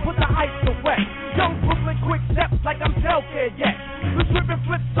MU, put the hype to rest. Don't Brooklyn quick step like I'm welfare yet. The script and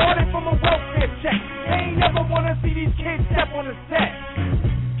flip started from a welfare check. They ain't never wanna see these kids step on the set.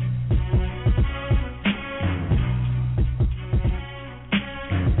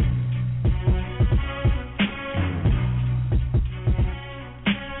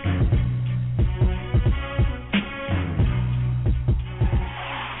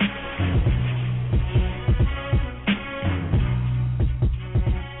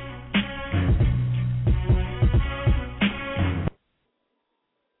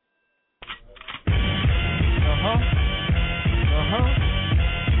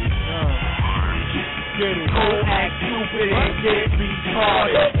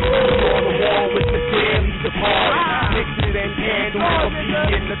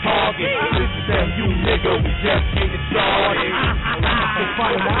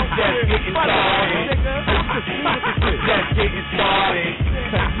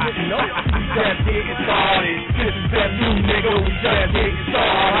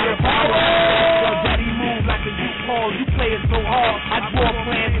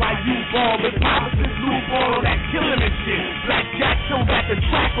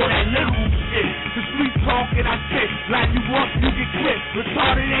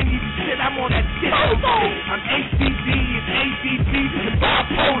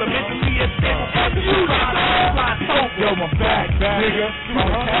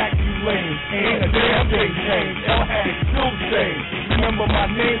 remember my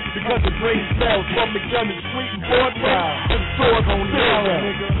name because the grade sells from the gun to the street and board round. The stores on the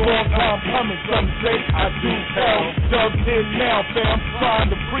nigga. Long time coming, some say I do tell. Dubbed in now, fam, trying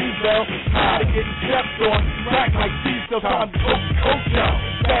to pre-bell. Tired of getting stepped on, back like C-Cell, time to coach the coach out.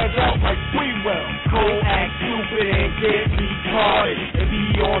 Stand out like Freewell. Go act stupid and get retarded. And be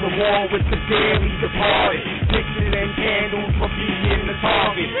on the wall with the daily departed. Pictures and candles for being the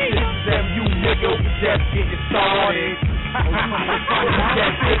target. This is them, you nigga, we just getting started.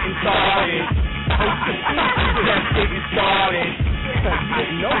 Just getting started. Just getting started.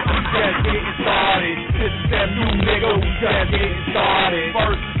 Just getting started. This is them new nigga, we just getting started.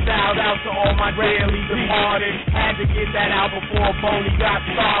 First, shout out to all my daily departed. Had to get that out before Boney got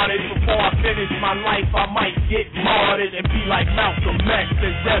started. Before I finish my life, I might get martyred and be like Malcolm X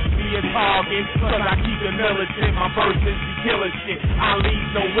and just be a target. Cause I keep it militant, my verses be killing shit. I leave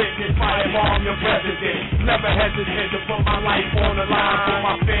no witness, firebomb your president. Never hesitate to put my life on the line for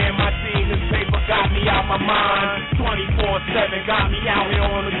my fam, my team. This paper got me out my mind. 24/7 got me out here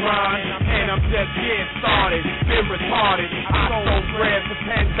on the grind. And I'm just getting started, been retarded. I sold bread for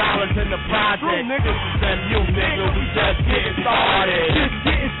 $10 in the project. This is them new nigga, we just getting started. Just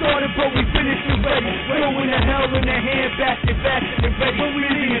getting started, but we finished already. Throwing the hell in the hand, basket, and ready. When we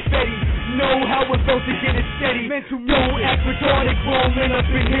leave it steady, know how it felt to get it steady. Don't act retarded, grown men up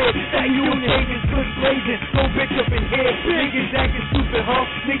in here. That you niggas good blazing, no bitch up in here. Niggas acting stupid, huh?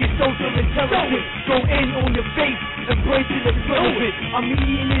 Niggas show some intelligence. Go in on your face, embracing the relevant. I'm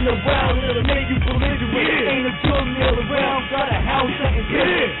eating in the wild, it'll make you belligerent. Ain't a good meal around, got a house something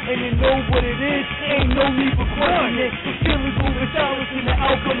different. And you know what it is, ain't no need for questioning. The killers moving silence and the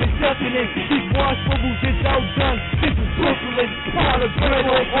outcome is definite. These wash bubbles is outdone, this is Brooklyn. Pot of bread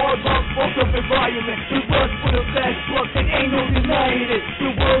on hard rock, fucked up environment. We rush for the fast truck, and ain't no denying it. The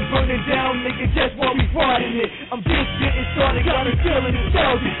world's burning down, nigga, just while we riding it. I'm just getting started, got me feeling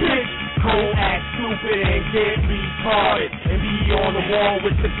nostalgic, bitch. Go act stupid and get retarded. And be on the wall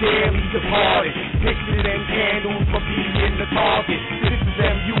with the daily departed. Pictures and candles for being the target. This is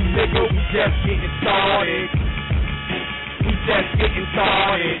them, you nigga, we just getting started. We just getting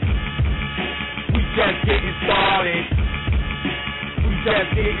started. We just getting started. We just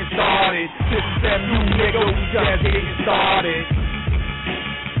getting started. This is them, you nigga, we just getting started.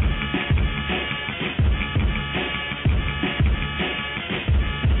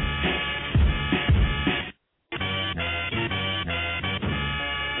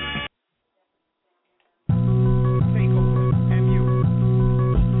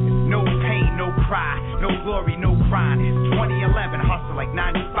 No glory, no grind. It's 2011, hustle like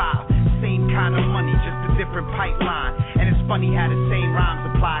 95. Same kind of money, just a different pipeline. And it's funny how the same rhymes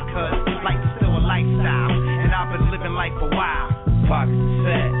apply, cause life's still a lifestyle. And I've been living life a while. Pockets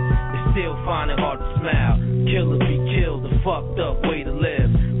fat, it's still fine and hard to smile. Killers be killed, a fucked up way to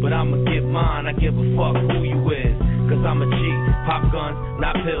live. But I'ma get mine, I give a fuck who you is. Cause I'm a G, pop guns,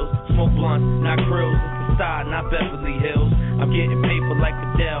 not pills. Smoke blunts, not grills. It's the side, not Beverly Hills. I'm getting paper like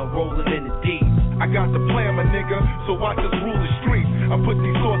Fidel, rolling in the deep. I got the plan, my nigga, so I just rule the streets. I put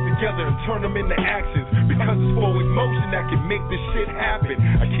these thoughts together and turn them into actions. Because it's forward motion that can make this shit happen.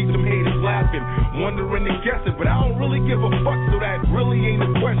 I keep them haters laughing, wondering and guessing. But I don't really give a fuck, so that really ain't a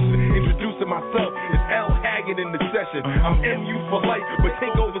question. Introducing myself as L. Haggood in the session. I'm MU for life, but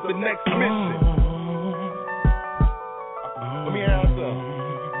take over the next mission. Let me ask you.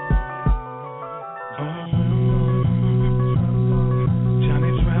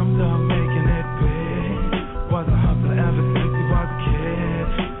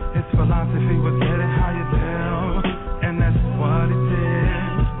 Philosophy was getting how you live, and that's what it did.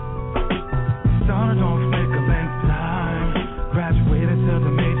 Started off nickel and dime, graduated to the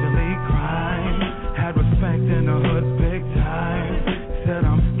major league crime. Had respect in the hood big time, said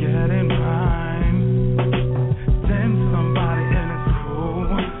I'm getting mine. Then somebody in his crew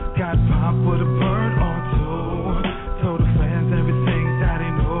got popped with a bird or two. Told the fans everything that he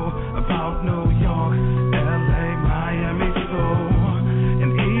knew about New York, LA, Miami too.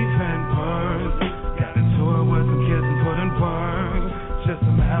 Just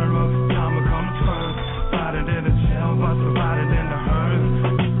a matter of time will come first. Spotted in the jail, but spotted in the hearse.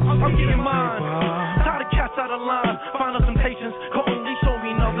 I'm getting mine. Tired of cats out of line. Find out some patience can only show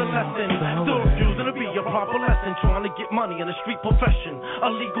me another lesson. Still refusing to be a proper lesson. Trying to get money in a street profession.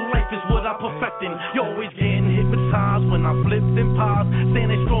 A legal life is what I'm perfecting. You're always getting hypnotized when I flip them pies.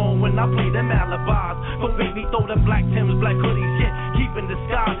 Standing strong when I play them alibis. Don't make me throw them black Timbs, black hoodies. Yeah, keep in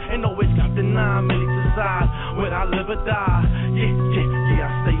disguise. And always keep the 9 minutes aside. When I live or die. Yeah,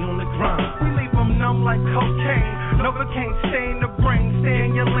 I stay on the grind. We leave them numb like cocaine. Novocaine, stay in the brain. Stay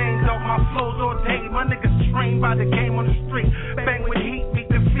in your lanes. Off my flows all day. My niggas trained by the game on the street. Bang with heat, beat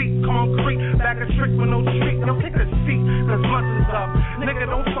the feet, concrete. Back a trick with no street. Yo, take a seat, cause months up. Nigga,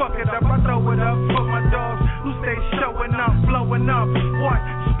 don't fuck it up. I throw it up for my dogs who stay showing up, blowing up. What?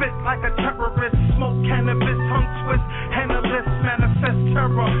 Spit like a terrorist. Smoke cannabis, tongue twist. Handleless, manifest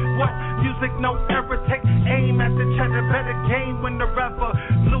terror. What? Music, no error. Take aim at the cheddar. Better game when the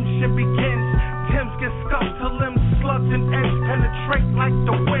revolution begins. Timbs get scuffed to limbs, slugs and ends penetrate like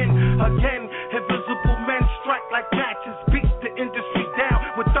the wind. Again, invisible men strike like matches. Beat the industry down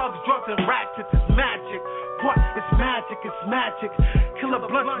with thugs, drugs, and ratchets. It's magic. What? It's magic, it's magic.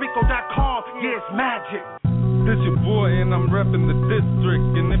 KillerBluntRico.com, yeah, it's magic. This your boy and I'm reppin' the district.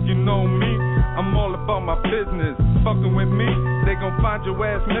 And if you know me, I'm all about my business. Fucking with me, they gon' find your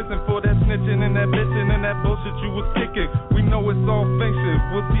ass missing for that snitching and that bitching and that bullshit you was kicking. We know it's all fiction.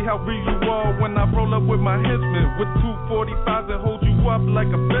 We'll see how real you are when I roll up with my henchmen. With 245s that hold you up like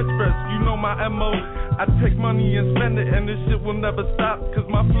a bench press. You know my MO. I take money and spend it, and this shit will never stop. Cause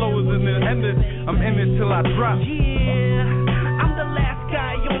my flow isn't ended. I'm in it till I drop. Yeah, I'm the last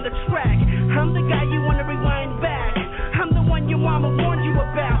guy on the track. I'm the guy you wanna rewind back. I'm the one your mama warned you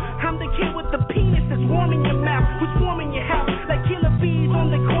about. I'm the kid with the penis that's warm in your mouth, who's warm in your house, like killer bees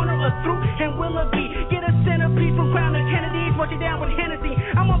on the corner of Through and Willoughby. Get a centerpiece from Crown and Kennedy's, watch it down with Hennessy.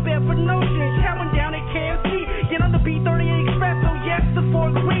 I'm up there for notions, showering down at KFC. Get on the B38 Express, so yes, the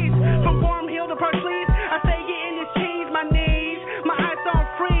 4 degrees. From Farm Hill to Parkleys, I say get in this cheese, my knees, my eyes on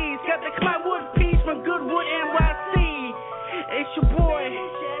freeze. Got the Clydewood piece from Goodwood, NYC. It's your boy.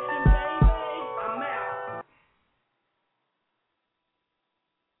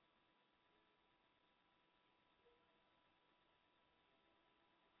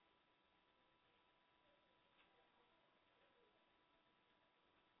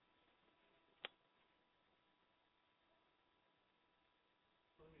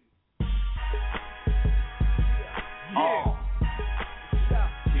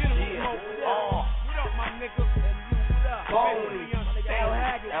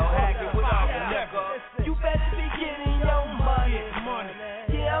 You better be getting your money.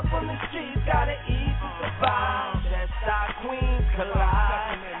 Yeah, from the streets, gotta eat to survive. That's how queens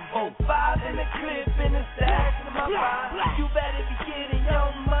collide. 4-5 in the clip in the stash of my ride. You better be getting your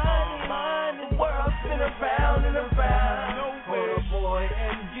money. The world spin around and around. For a boy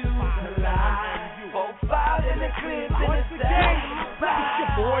and you collide. 4-5 in the clip in the stash of my ride. It's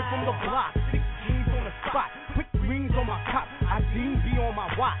your boy from the block. 6 G's on the spot. Quick rings on my cop. I deem be on my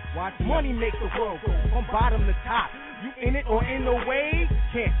watch. Money make the world go from bottom to top. You in it or in the way?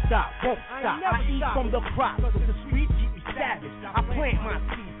 Can't stop, won't stop. I eat from the crops, cause the street keep me savage. I plant my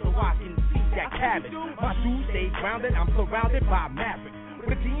seeds so I can see that cabbage. My dudes stay grounded, I'm surrounded by mavericks.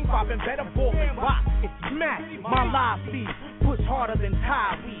 With a team popping better ball than rock. It's magic. My live feed push harder than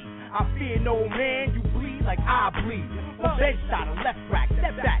Thai weed. I fear no man, you bleed like I bleed. The bench side, a left rack,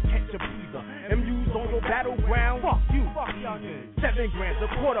 step back, catch a breather. MU's on your battleground, fuck you. 7 grams, a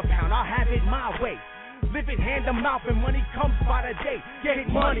quarter pound, I'll have it my way. Live it hand to mouth and money comes by the day. Get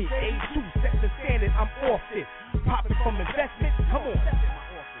money, A2 set the standard, I'm off this. Popping from investment, come on.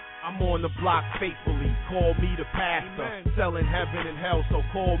 I'm on the block faithfully, call me the pastor. Selling heaven and hell, so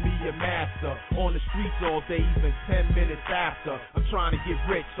call me your master. On the streets all day, even 10 minutes after. I'm trying to get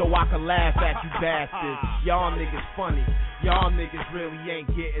rich so I can laugh at you bastards. Y'all niggas funny, y'all niggas really ain't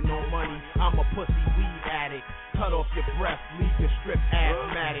getting no money. I'm a pussy weed addict. Cut off your breath, leave your strip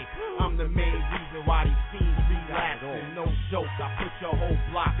asthmatic. I'm the main reason why these fiends relapsing. No joke, I put your whole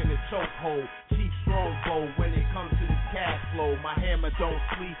block in a chokehold. Chief Strongbow when it comes to this cash flow. My hammer don't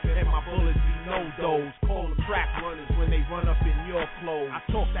sleep and my bullets be no-dos. Call them track runners when they run up in your clothes. I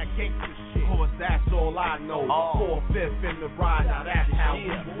talk that gangster shit, cause that's all I know. 4/5 in the ride, now that's how we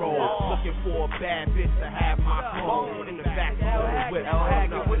roll. Looking for a bad bitch to have my clothes. In the back of the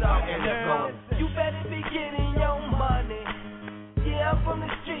whip, with our end. You better be getting your money. Yeah, from the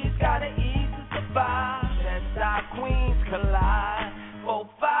streets, gotta eat to survive. That's how queens collide.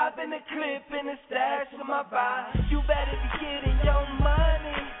 4-5 in the clip in the stash of my ride. You better be getting your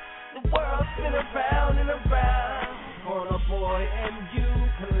money. The world spin around and around. Corner boy and you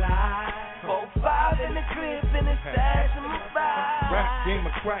collide. 4-5 in the clip in the stash of my ride. Rap game,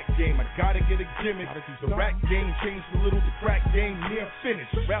 a crack game, I gotta get a gimmick. The rap game changed a little, the crack game near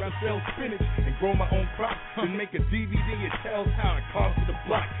finished. Rather sell spinach and grow my own crop than make a DVD that tells how to conquer the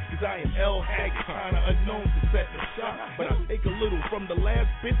block. Cause I am L. Haggood, kinda unknown to set the shot. But I take a little from the last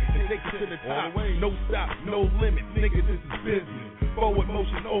bit and take it to the top. No stop, no limit, nigga, this is business. Forward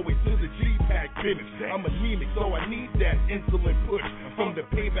motion always to the G-Pack. finish. I'm anemic, so I need that insulin push from the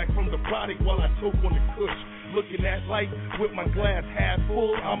payback from the product while I choke on the kush. Looking at life with my glass half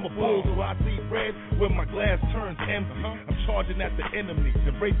full. I'm a bull, so I see red when my glass turns empty. I'm charging at the enemies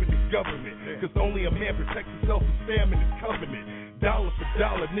and raping the government. Cause only a man protects himself from spam in his covenant. Dollar for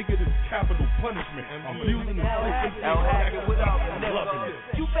dollar, nigga, this is capital punishment. I'm using the system, I'm loving it.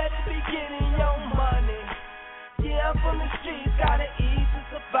 You better be getting your money. Yeah, I'm from the streets, gotta eat to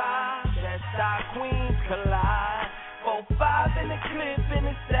survive. That's how queens collide. 4-5 in the clip and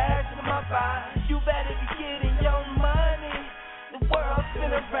the stash in my vibe. You better be getting your money. The world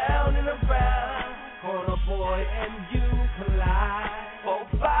spin around and around. Corner boy and you collide.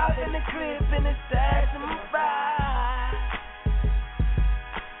 4-5 in the clip and the stash in my vibe.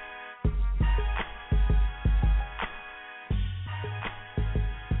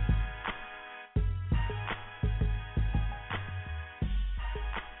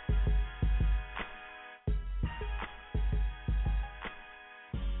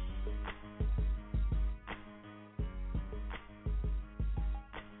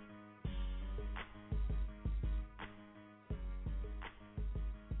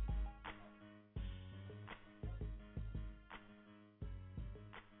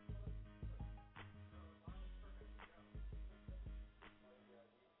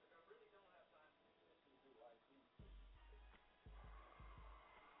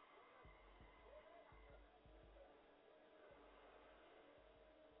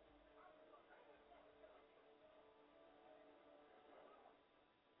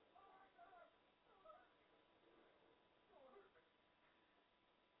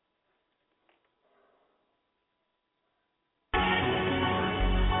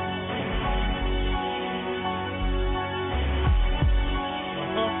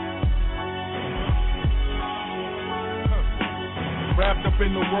 Wrapped up in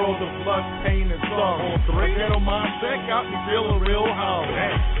the world of lust, pain, and sorrow. The ghetto mindset got me feeling real hollow.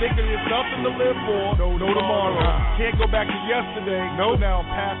 Thinking there's nothing to live for, no tomorrow. Can't go back to yesterday, so now I'm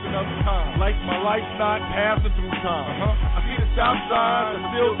passing up time. Like my life's not passing through time. I see the stop signs, I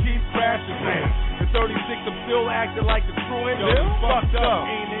still keep crashing. At 36, I'm still acting like a truant. Fucked up,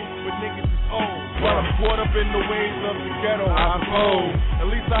 ain't it? But niggas is old. Well, I'm caught up in the waves of the ghetto, I suppose. At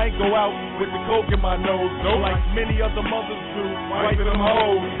least I ain't go out with the coke in my nose, like many other mothers do, wiping them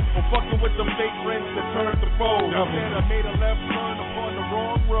hoes, or fucking with them fake friends that turned to foes. Instead, I made a left turn upon the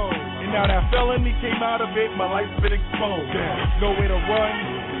wrong road, and now that felony came out of it, my life's been exposed. Nowhere to run,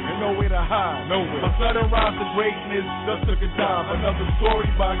 and nowhere to hide. My sudden rise to greatness just took a dive. Another story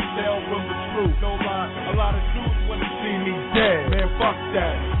by Excel from the truth. No lie, a lot of dudes wanna see me dead. Man, fuck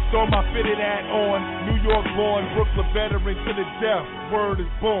that. Throw my fitted hat on. New York born, Brooklyn veteran to the death. Word is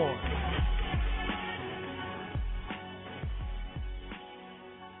born.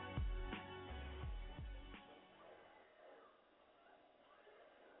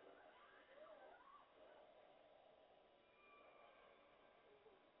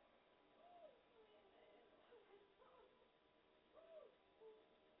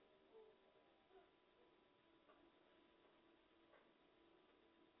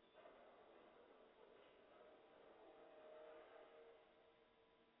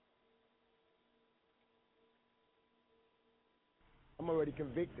 I'm already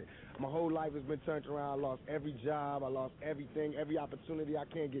convicted. My whole life has been turned around. I lost every job. I lost everything, every opportunity. I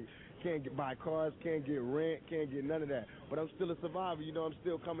can't get buy cars, can't get rent, can't get none of that. But I'm still a survivor. You know, I'm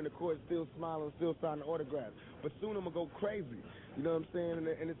still coming to court, still smiling, still signing autographs. But soon I'm going to go crazy. You know what I'm saying?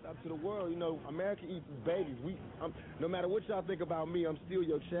 And it's up to the world. You know, America eats babies. No matter what y'all think about me, I'm still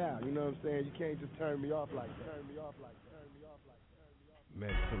your child. You know what I'm saying? You can't just turn me off like that.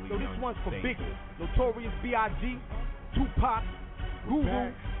 Mentally so this one's for unstable. Biggie, Notorious B.I.G., Tupac,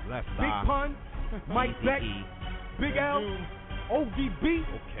 Guru, Big Pun, Mike Beck, Big L, ODB,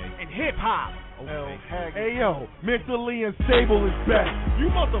 and Hip Hop. Hey yo, mentally unstable is back.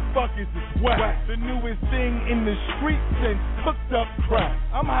 You motherfuckers is whack. The newest thing in the street since cooked up crack.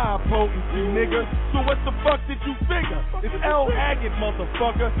 I'm high potency, nigga. So what the fuck did you figure? It's L. Haggood,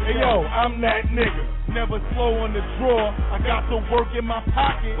 motherfucker. Hey yo, I'm that nigga. Never slow on the draw. I got the work in my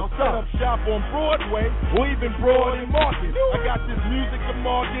pocket. I'll set up shop on Broadway or even Broad and Market. I got this music to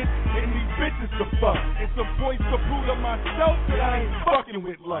market and these bitches to fuck. And some points to prove to myself that I ain't fucking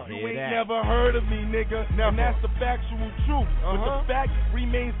with luck. You ain't never heard of me, nigga. And that's the factual truth. But the fact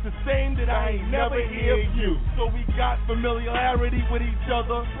remains the same that I ain't never hear you. So we got familiarity with each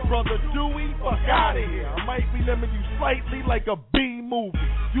other. Brother Dewey, fuck out of here. I might remember you slightly like a B movie.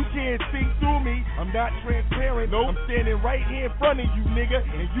 You can't see through me, I'm not transparent. I'm standing right here in front of you, nigga,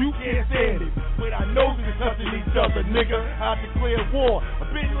 and you can't stand it. With our noses touching each other, nigga, I declare war.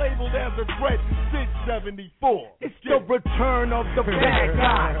 I've been labeled as a threat since 74. It's the return of the bad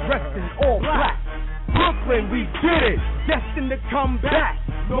guy, dressed in all black. Brooklyn, we did it, destined to come back.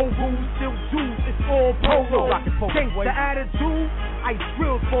 No rules, still Jews, it's all polo. Change the attitude, I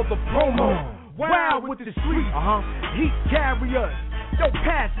drill for the promo. Wild with the street, heat carriers. Yo,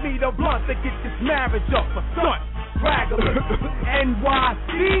 pass me the blunt to get this marriage up for son. Stragglers,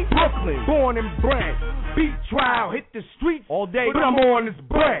 NYC, Brooklyn, born and bred. Beat trial, hit the streets all day, but I'm on this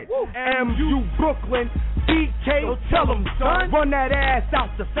bread. MU, Brooklyn, BK, so tell them, son. Run that ass out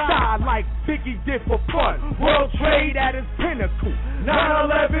the side like Biggie did for fun. World trade at its pinnacle,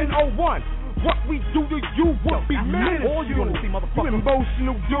 9/11/01. What we do to you would be minutes. All you gonna see, motherfucker. You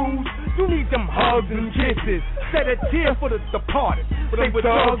emotional dudes, you need them hugs and kisses. Set a tear for the departed, but they were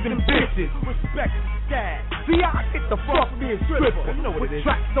thugs and bitches. Respect the stag. See, I get the fuck me a stripper. You know what it is.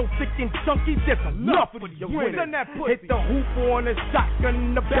 Tracks so thick and chunky, that's enough for you. Hit the hoop on a shotgun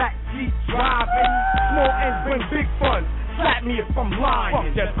in the backseat driving. Small ends bring big fun. Slap me if I'm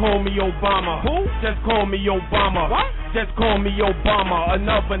lying. Just call me Obama. Who? Just call me Obama. What? Just call me Obama.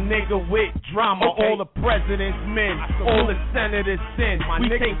 Another nigga with drama. Okay. All the president's men, all the senators sin. We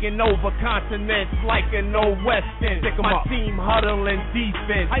taking over continents like an old western. My team huddling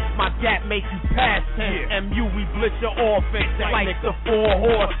defense. My gap make you pass tense. MU, we blitz your offense like the 4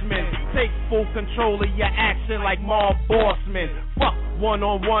 horsemen. Take full control of your action like Marv Bossman. Fuck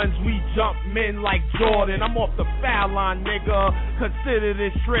one-on-ones, we jump men like Jordan. I'm off the foul line, nigga. Consider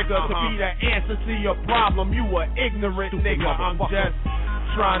this trigger to be the answer to your problem. You a ignorant nigga. I'm just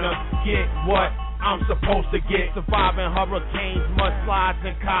trying to get what I'm supposed to get. Surviving hurricanes, mudslides,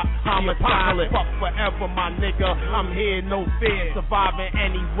 and cop homicides. Fuck forever, my nigga. I'm here, no fear. Surviving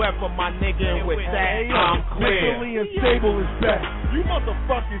any weather, my nigga. And with that, I'm clear. Mentally unstable is back. You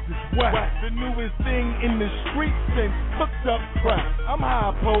motherfuckers is whack. The newest thing in the streets since hooked up crack. I'm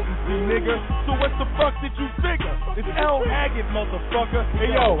high potency, nigga. So what the fuck did you figure? It's L. Haggood, motherfucker.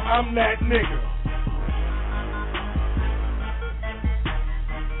 Hey yo, I'm that nigga.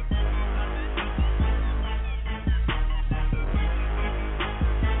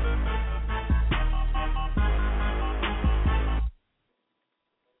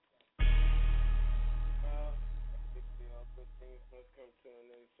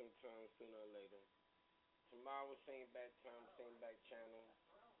 Sooner or later. Tomorrow, same back time, same back channel.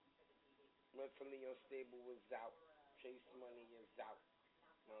 Mentally unstable is out. Chase money is out.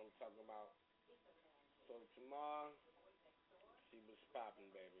 You know what I'm talking about? So tomorrow, see what's popping,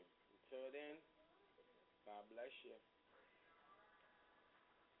 baby. Until then, God bless you.